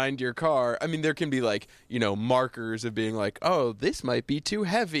you designed your car, I mean, there can be, like, you know, markers of being like, oh, this might be too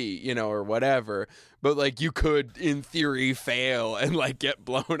heavy, you know, or whatever. But, like, you could, in theory, fail and, like, get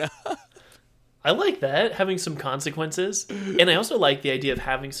blown up. I like that, having some consequences. And I also like the idea of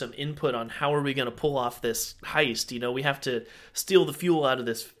having some input on how are we going to pull off this heist. You know, we have to steal the fuel out of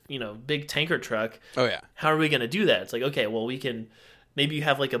this, you know, big tanker truck. Oh, yeah. How are we going to do that? It's like, okay, well, we can, maybe you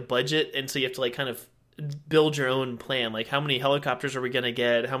have like a budget, and so you have to like kind of build your own plan. Like, how many helicopters are we going to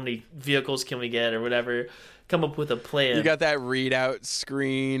get? How many vehicles can we get, or whatever? Come up with a plan. You got that readout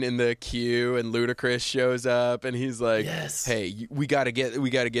screen in the queue, and Ludacris shows up, and he's like, yes. "Hey, we got to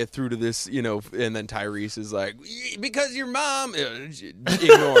get through to this, you know." And then Tyrese is like, "Because your mom,"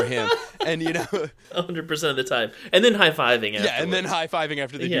 ignore him, and you know, 100% of the time, and then high fiving. Yeah, and then high fiving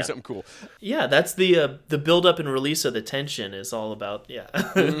after they do something cool. Yeah, that's the build up and release of the tension is all about. Yeah.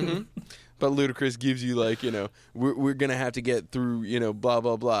 Mm-hmm. But Ludacris gives you, like, you know, we're gonna have to get through, you know, blah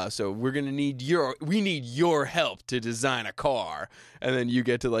blah blah. So we need your help to design a car, and then you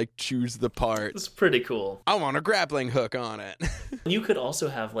get to like choose the part. It's pretty cool. I want a grappling hook on it. You could also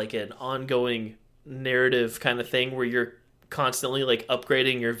have like an ongoing narrative kind of thing where you're constantly like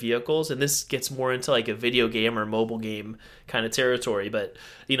upgrading your vehicles, and this gets more into like a video game or mobile game kind of territory. But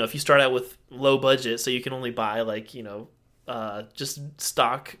you know, if you start out with low budget, so you can only buy like, you know, just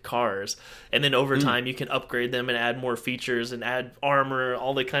stock cars, and then over time you can upgrade them and add more features and add armor,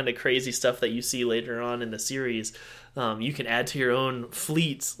 all the kind of crazy stuff that you see later on in the series. You can add to your own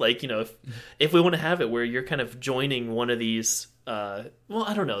fleets, like, you know, if we want to have it where you're kind of joining one of these, well,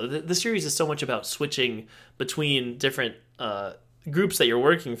 I don't know, the series is so much about switching between different groups that you're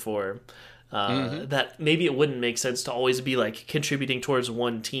working for, that maybe it wouldn't make sense to always be like contributing towards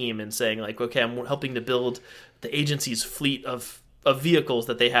one team and saying like, okay, I'm helping to build the agency's fleet of vehicles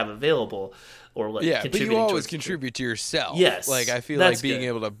that they have available, or like, yeah, but you always contribute to yourself. Yes, like I feel like being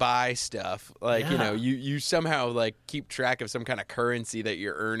able to buy stuff, like, you know, you somehow like keep track of some kind of currency that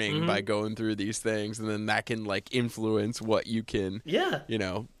you're earning by going through these things, and then that can like influence what you can, you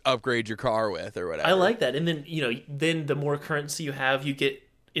know, upgrade your car with or whatever. I like that. And then, you know, then the more currency you have, you get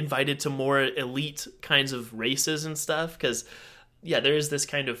invited to more elite kinds of races and stuff, because there is this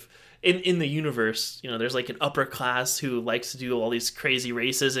kind of in the universe, you know, there's like an upper class who likes to do all these crazy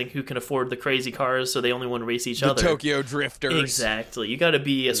races and who can afford the crazy cars, so they only want to race each other. The Tokyo Drifters. Exactly. You got to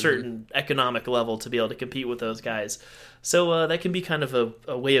be a certain economic level to be able to compete with those guys. So that can be kind of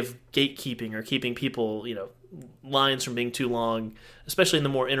a way of gatekeeping or keeping people, you know, lines from being too long, especially in the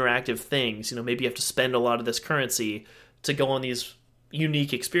more interactive things. Maybe you have to spend a lot of this currency to go on these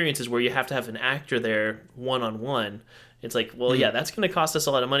unique experiences where you have to have an actor there one-on-one. It's like, well, yeah, that's going to cost us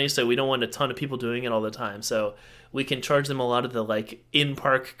a lot of money, so we don't want a ton of people doing it all the time. So we can charge them a lot of the, like,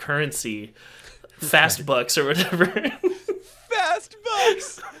 in-park currency, fast bucks or whatever. Fast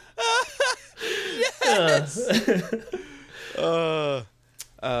bucks! Yes!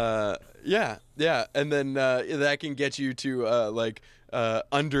 Yeah. And then that can get you to,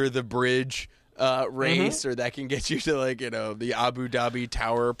 under the bridge race, or that can get you to, the Abu Dhabi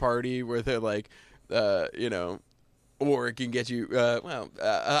Tower Party where they're, or it can get you,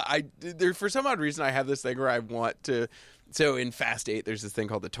 for some odd reason, I have this thing where I want to. So in Fast 8, there's this thing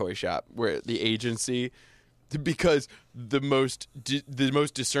called the toy shop, where the agency, because the most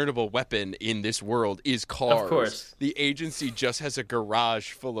discernible weapon in this world is cars. Of course. The agency just has a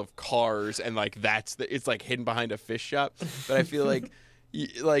garage full of cars, and it's like hidden behind a fish shop. But I feel like.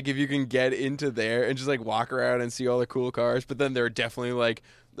 If you can get into there and just walk around and see all the cool cars, but then there are definitely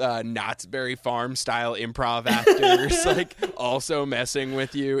Knott's Berry Farm style improv actors also messing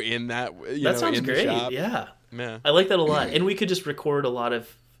with you in that. That sounds in great. The shop. Yeah, Yeah. I like that a lot. And we could just record a lot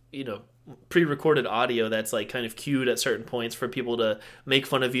of pre-recorded audio that's kind of cued at certain points for people to make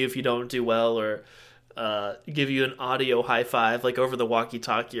fun of you if you don't do well, or give you an audio high five over the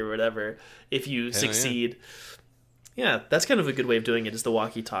walkie-talkie or whatever if you succeed. Yeah, that's kind of a good way of doing it, is the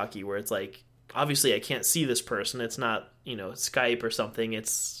walkie-talkie, where it's obviously I can't see this person. It's not, Skype or something.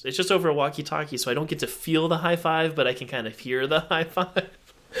 It's just over a walkie-talkie, so I don't get to feel the high five, but I can kind of hear the high five.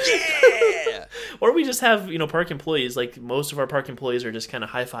 Yeah! Or we just have, park employees, most of our park employees are just kind of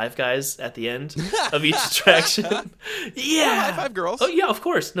high five guys at the end of each attraction. Yeah! High five girls. Oh, yeah, of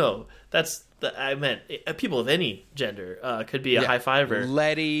course. No, I meant people of any gender could be a high fiver.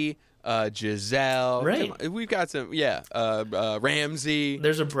 Letty, Giselle. Right. We've got some, Ramsey.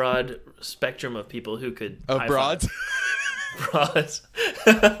 There's a broad spectrum of people who could high broads? five. Broads.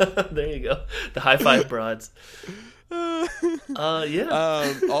 There you go. The high five broads.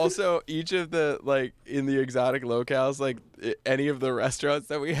 Yeah. Also, each of the, in the exotic locales, any of the restaurants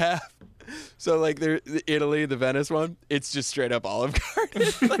that we have. So, the Italy, the Venice one, it's just straight up Olive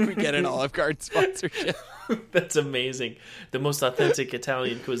Garden. We get an Olive Garden sponsorship. That's amazing. The most authentic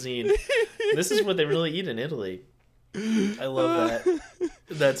Italian cuisine. This is what they really eat in Italy. I love that.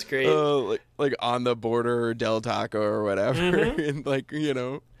 That's great. On the border or Del Taco or whatever. And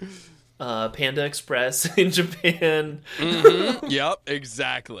Panda Express in Japan. Mm-hmm. Yep,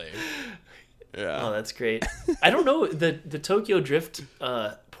 exactly. Yeah. Oh, that's great. I don't know the Tokyo Drift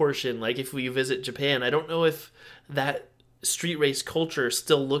portion. If we visit Japan, I don't know if that street race culture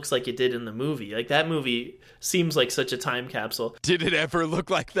still looks like it did in the movie. That movie seems like such a time capsule. Did it ever look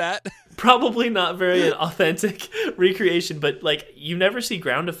like that? Probably not very authentic recreation, but you never see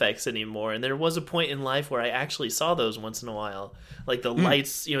ground effects anymore. And there was a point in life where I actually saw those once in a while, the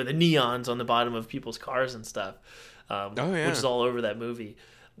lights, the neons on the bottom of people's cars and stuff, which is all over that movie.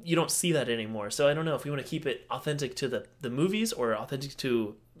 You don't see that anymore. So I don't know if we want to keep it authentic to the movies or authentic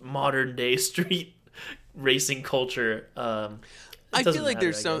to modern day street racing culture. I feel like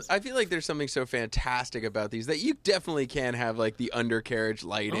there's something so fantastic about these that you definitely can have the undercarriage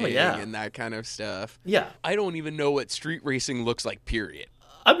lighting and that kind of stuff. Yeah. I don't even know what street racing looks like, period.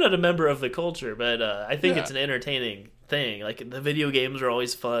 I'm not a member of the culture, but I think it's an entertaining thing. The video games are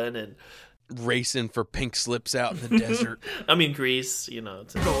always fun, and racing for pink slips out in the desert. I mean, Grease,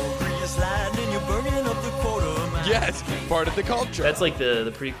 Yes, part of the culture. That's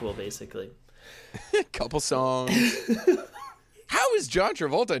the prequel, basically. Couple songs. How has John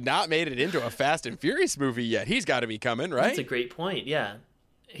Travolta not made it into a Fast and Furious movie yet? He's got to be coming, right? That's a great point. Yeah,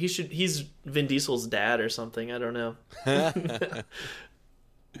 he's Vin Diesel's dad or something. I don't know.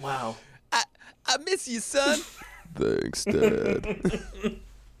 Wow. I miss you, son. Thanks, Dad.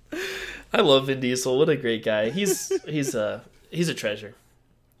 I love Vin Diesel. What a great guy. He's a treasure.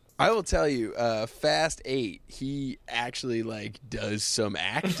 I will tell you, Fast 8, he actually does some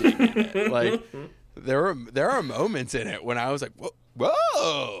acting in it. There are moments in it when I was like,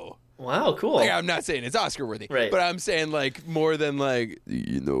 whoa. Wow, cool. I'm not saying it's Oscar worthy, right? But I'm saying more than when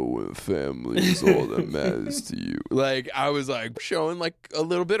family is all that matters to you. I was showing a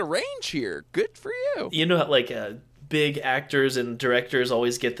little bit of range here. Good for you. You know how big actors and directors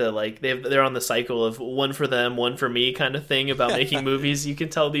always get the they're on the cycle of one for them, one for me kind of thing about making movies. You can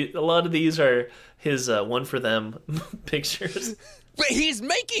tell a lot of these are his one for them pictures. But he's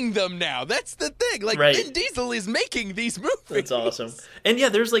making them now. That's the thing. Right. Vin Diesel is making these movies. That's awesome. And yeah,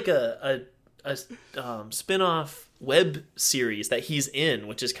 there's a spin-off web series that he's in,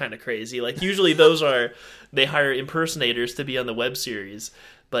 which is kind of crazy. Like usually those are they hire impersonators to be on the web series,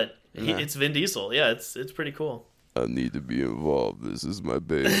 but it's Vin Diesel. Yeah, it's pretty cool. I need to be involved. This is my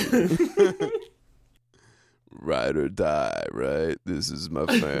baby. Ride or die, right? This is my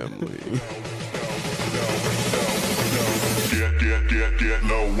family. Get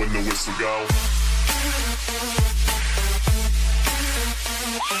low when the whistle go.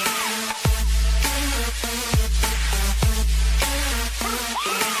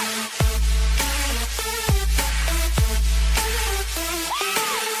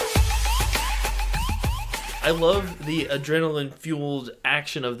 I love the adrenaline-fueled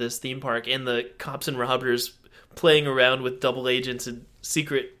action of this theme park and the cops and robbers playing around with double agents and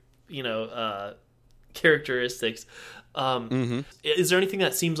secret, characteristics. Is there anything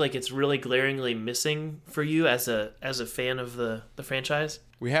that seems like it's really glaringly missing for you as a fan of the franchise?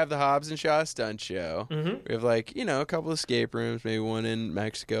 We have the Hobbs and Shaw stunt show. Mm-hmm. We have a couple escape rooms, maybe one in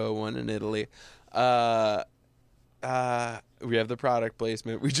Mexico, one in Italy. We have the product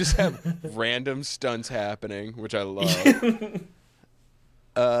placement. We just have random stunts happening, which I love.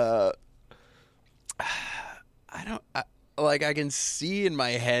 I can see in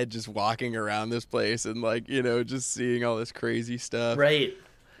my head just walking around this place and just seeing all this crazy stuff. Right.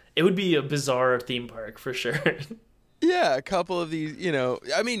 It would be a bizarre theme park for sure. Yeah, a couple of these,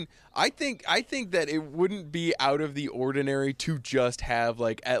 I think that it wouldn't be out of the ordinary to just have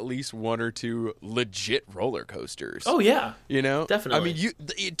at least one or two legit roller coasters. Oh yeah. Definitely. I mean,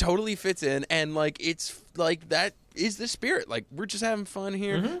 it totally fits in, and it's that is the spirit. We're just having fun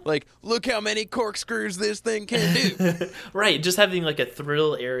here. Mm-hmm. Look how many corkscrews this thing can do. Right, just having a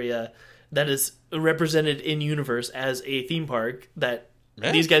thrill area that is represented in universe as a theme park that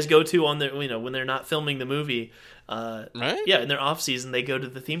these guys go to on their when they're not filming the movie. Right? Yeah, in their off season, they go to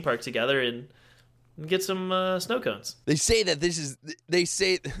the theme park together and get some snow cones. They say that they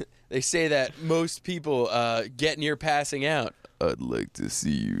say that most people get near passing out. I'd like to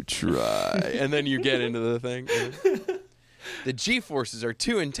see you try, and then you get into the thing. The G-forces are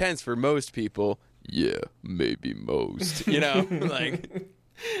too intense for most people. Yeah, maybe most. It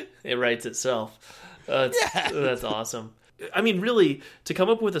writes itself. That's awesome. I mean, really, to come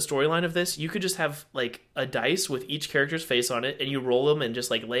up with a storyline of this, you could just have a dice with each character's face on it, and you roll them and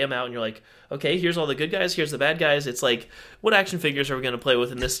just lay them out, and you're like, okay, here's all the good guys, here's the bad guys. It's what action figures are we going to play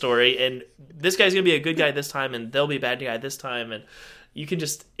with in this story? And this guy's going to be a good guy this time, and they'll be a bad guy this time, and you can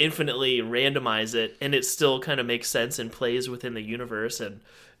just infinitely randomize it, and it still kind of makes sense and plays within the universe. And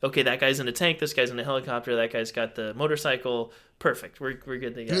okay, that guy's in a tank, this guy's in a helicopter, that guy's got the motorcycle. Perfect. We're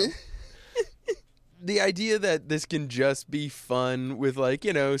good to go. The idea that this can just be fun with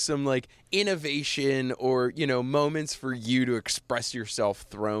some innovation or moments for you to express yourself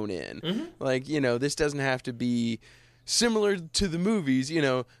thrown in. Mm-hmm. This doesn't have to be similar to the movies.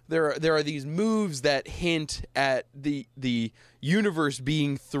 There are these moves that hint at the universe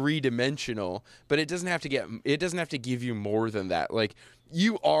being three-dimensional, but it doesn't have to give you more than that.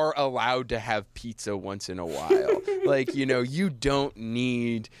 You are allowed to have pizza once in a while. You don't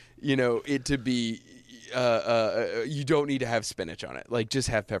need it to be you don't need to have spinach on it. Just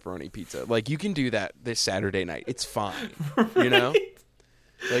have pepperoni pizza. You can do that this Saturday night. It's fine. Right.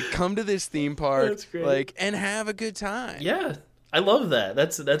 Come to this theme park. That's great. And have a good time. Yeah. I love that.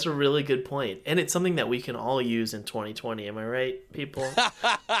 That's a really good point. And it's something that we can all use in 2020. Am I right, people?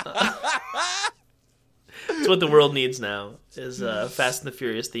 It's what the world needs now is Fast and the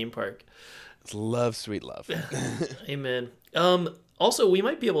Furious theme park. It's love, sweet love. Amen. Also, we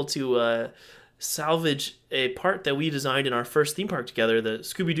might be able to salvage a part that we designed in our first theme park together, the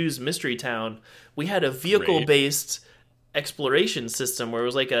Scooby-Doo's Mystery Town. We had a vehicle-based exploration system where it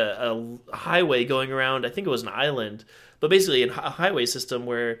was a highway going around. I think it was an island, but basically a highway system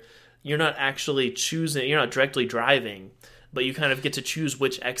where you're not actually you're not directly driving, but you kind of get to choose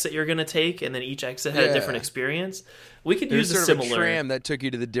which exit you're going to take, and then each exit had a different experience. We could use a similar tram that took you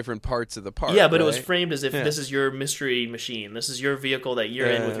to the different parts of the park. Yeah, but it was framed as if this is your mystery machine. This is your vehicle that you're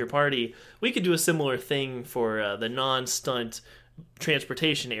in with your party. We could do a similar thing for the non-stunt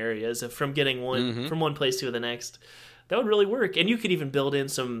transportation areas from getting from one place to the next. That would really work, and you could even build in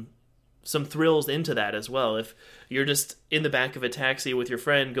some thrills into that as well. If you're just in the back of a taxi with your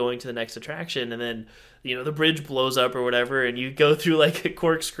friend going to the next attraction, and then the bridge blows up or whatever, and you go through a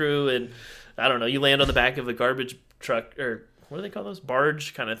corkscrew, and I don't know, you land on the back of a garbage truck, or what do they call those,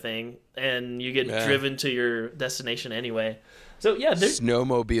 barge kind of thing, and you get driven to your destination anyway. So yeah,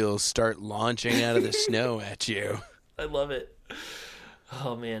 snowmobiles start launching out of the snow at you. I love it.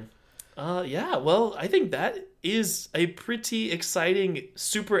 Oh man. Yeah, well, I think that is a pretty exciting,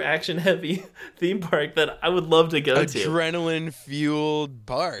 super action-heavy theme park that I would love to go to. Adrenaline-fueled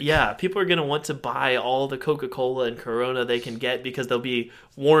park. Yeah, people are going to want to buy all the Coca-Cola and Corona they can get because they'll be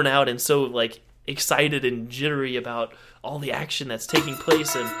worn out and so, like, excited and jittery about all the action that's taking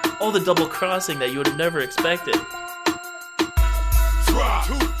place and all the double crossing that you would have never expected. Drop.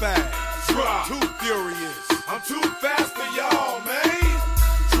 Too fast. Drop. Too furious. I'm too fast for y'all, man.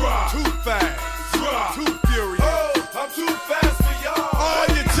 Drop. Too fast. Drop. Too furious. Oh, I'm too fast for y'all. Oh,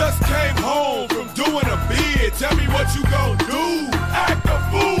 you just came home from doing a bid. Tell me what you gon' do. Act a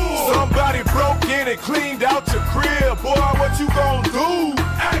fool. Somebody broke in and cleaned out your crib. Boy, what you gon' do?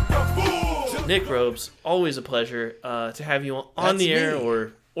 Act a fool. Nick Robes, always a pleasure to have you on That's the air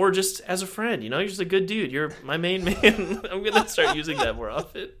me. or just as a friend. You know, you're just a good dude. You're my main man. I'm going to start using that more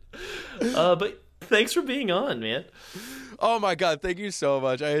often. But thanks for being on, man. Oh my God, thank you so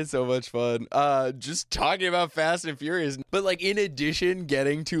much. I had so much fun. Just talking about Fast and Furious. But like in addition,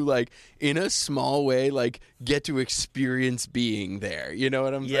 getting to like in a small way, like get to experience being there. You know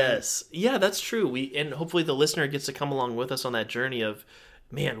what I'm saying? Yes. Yeah, that's true. And hopefully the listener gets to come along with us on that journey of,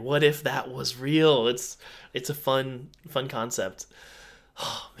 man, what if that was real? It's a fun concept.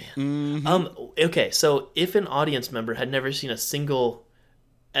 Oh man. Mm-hmm. Okay, so if an audience member had never seen a single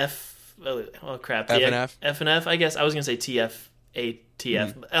F and F, I guess I was gonna say TF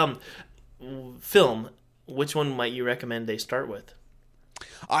film, which one might you recommend they start with?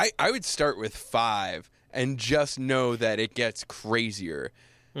 I would start with 5 and just know that it gets crazier.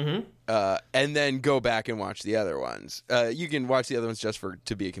 Mm-hmm. And then go back and watch the other ones. You can watch the other ones just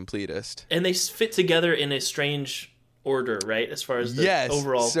to be a completist. And they fit together in a strange order, right? As far as the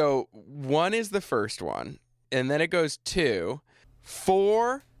overall. So 1 is the first one, and then it goes 2,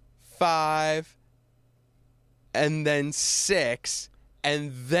 4, 5, and then 6,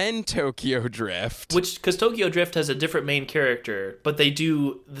 and then Tokyo Drift. Because Tokyo Drift has a different main character, but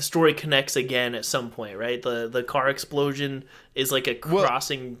the story connects again at some point, right? The car explosion is like a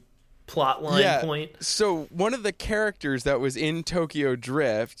crossing plot line point. So one of the characters that was in Tokyo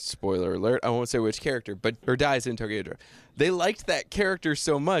Drift, spoiler alert, I won't say which character, or dies in Tokyo Drift. They liked that character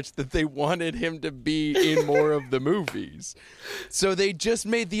so much that they wanted him to be in more of the movies. So they just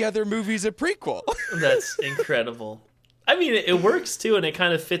made the other movies a prequel. That's incredible. I mean, it works too, and it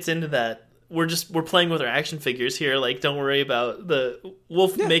kind of fits into that. We're playing with our action figures here. Like, don't worry about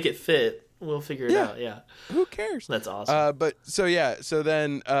we'll make it fit. We'll figure it out. Yeah. Who cares? That's awesome. So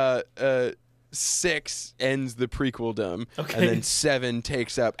then 6 ends the prequeldom, Okay. and then 7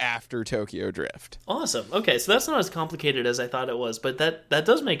 takes up after Tokyo Drift. Awesome. Okay, so that's not as complicated as I thought it was, but that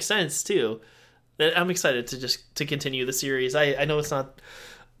does make sense too. I'm excited to continue the series. I know it's not.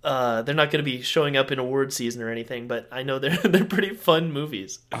 They're not going to be showing up in award season or anything, but I know they're pretty fun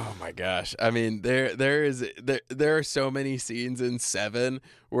movies. Oh my gosh! I mean, there are so many scenes in 7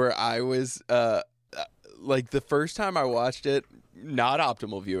 where I was like the first time I watched it, not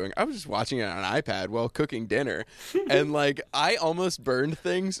optimal viewing. I was just watching it on an iPad while cooking dinner, and like I almost burned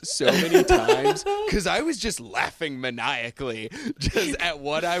things so many times because I was just laughing maniacally just at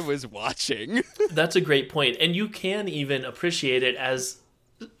what I was watching. That's a great point, and you can even appreciate it as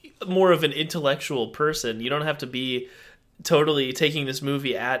more of an intellectual person. You don't have to be totally taking this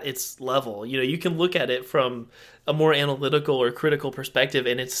movie at its level. You know, you can look at it from a more analytical or critical perspective,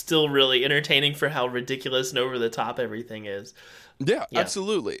 and it's still really entertaining for how ridiculous and over the top everything is. Yeah, Yeah.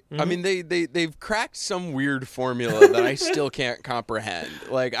 absolutely. Mm-hmm. I mean, they've cracked some weird formula that I still can't comprehend.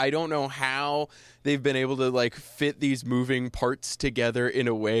 Like, I don't know how they've been able to like fit these moving parts together in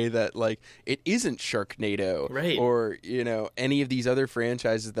a way that like it isn't Sharknado, Right. or you know any of these other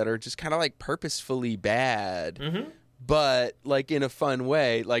franchises that are just kind of like purposefully bad. Mm-hmm. But like in a fun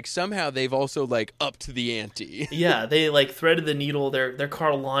way, like somehow they've also like upped the ante. Yeah, they like threaded the needle. Their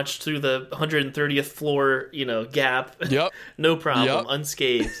car launched through the 130th floor, gap. Yep. No problem, Yep.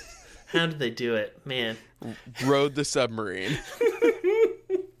 unscathed. How did they do it, man? Rode the submarine.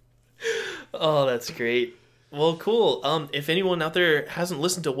 Oh, that's great. Well, cool. If anyone out there hasn't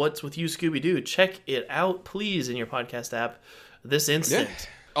listened to What's With You, Scooby-Doo, check it out, please, in your podcast app this instant. Yeah.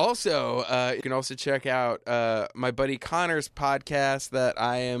 Also, you can also check out my buddy Connor's podcast that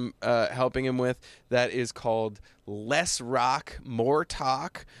I am helping him with. That is called Less Rock, More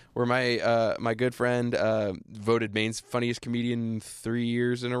Talk, where my good friend voted Maine's funniest comedian 3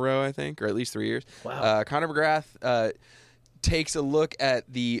 years in a row, I think, or at least 3 years. Wow. Connor McGrath takes a look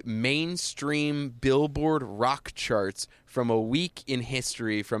at the mainstream Billboard rock charts from a week in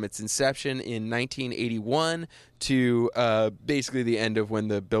history, from its inception in 1981 to basically the end of when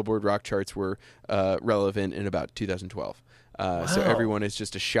the Billboard rock charts were relevant in about 2012. So everyone is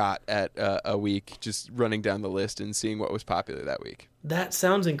just a shot at a week, just running down the list and seeing what was popular that week. That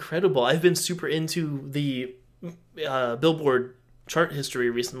sounds incredible. I've been super into the Billboard chart history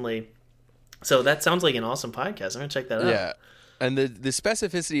recently. So that sounds like an awesome podcast. I'm going to check that out. Yeah. And the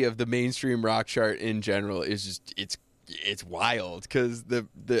specificity of the mainstream rock chart in general is just, it's wild, because the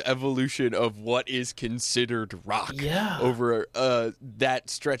evolution of what is considered rock over that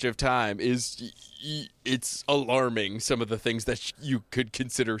stretch of time it's alarming, some of the things that you could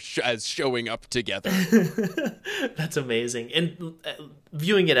consider as showing up together. That's amazing. And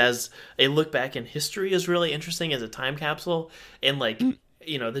viewing it as a look back in history is really interesting as a time capsule, and like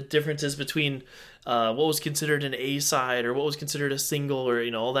the differences between what was considered an A-side or what was considered a single, or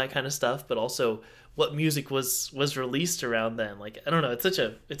all that kind of stuff, but also what music was released around then. Like, I don't know,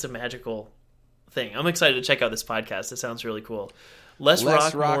 it's a magical thing. I'm excited to check out this podcast. It sounds really cool. Less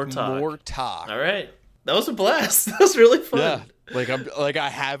rock, more talk. All right. That was a blast. That was really fun. Yeah. I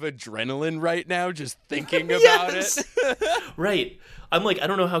have adrenaline right now just thinking about it. Right. I'm like, I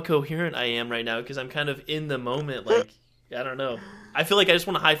don't know how coherent I am right now, because I'm kind of in the moment. Like, I don't know. I feel like I just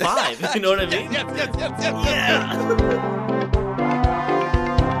want to high five. You know what I mean? Yes. Yeah.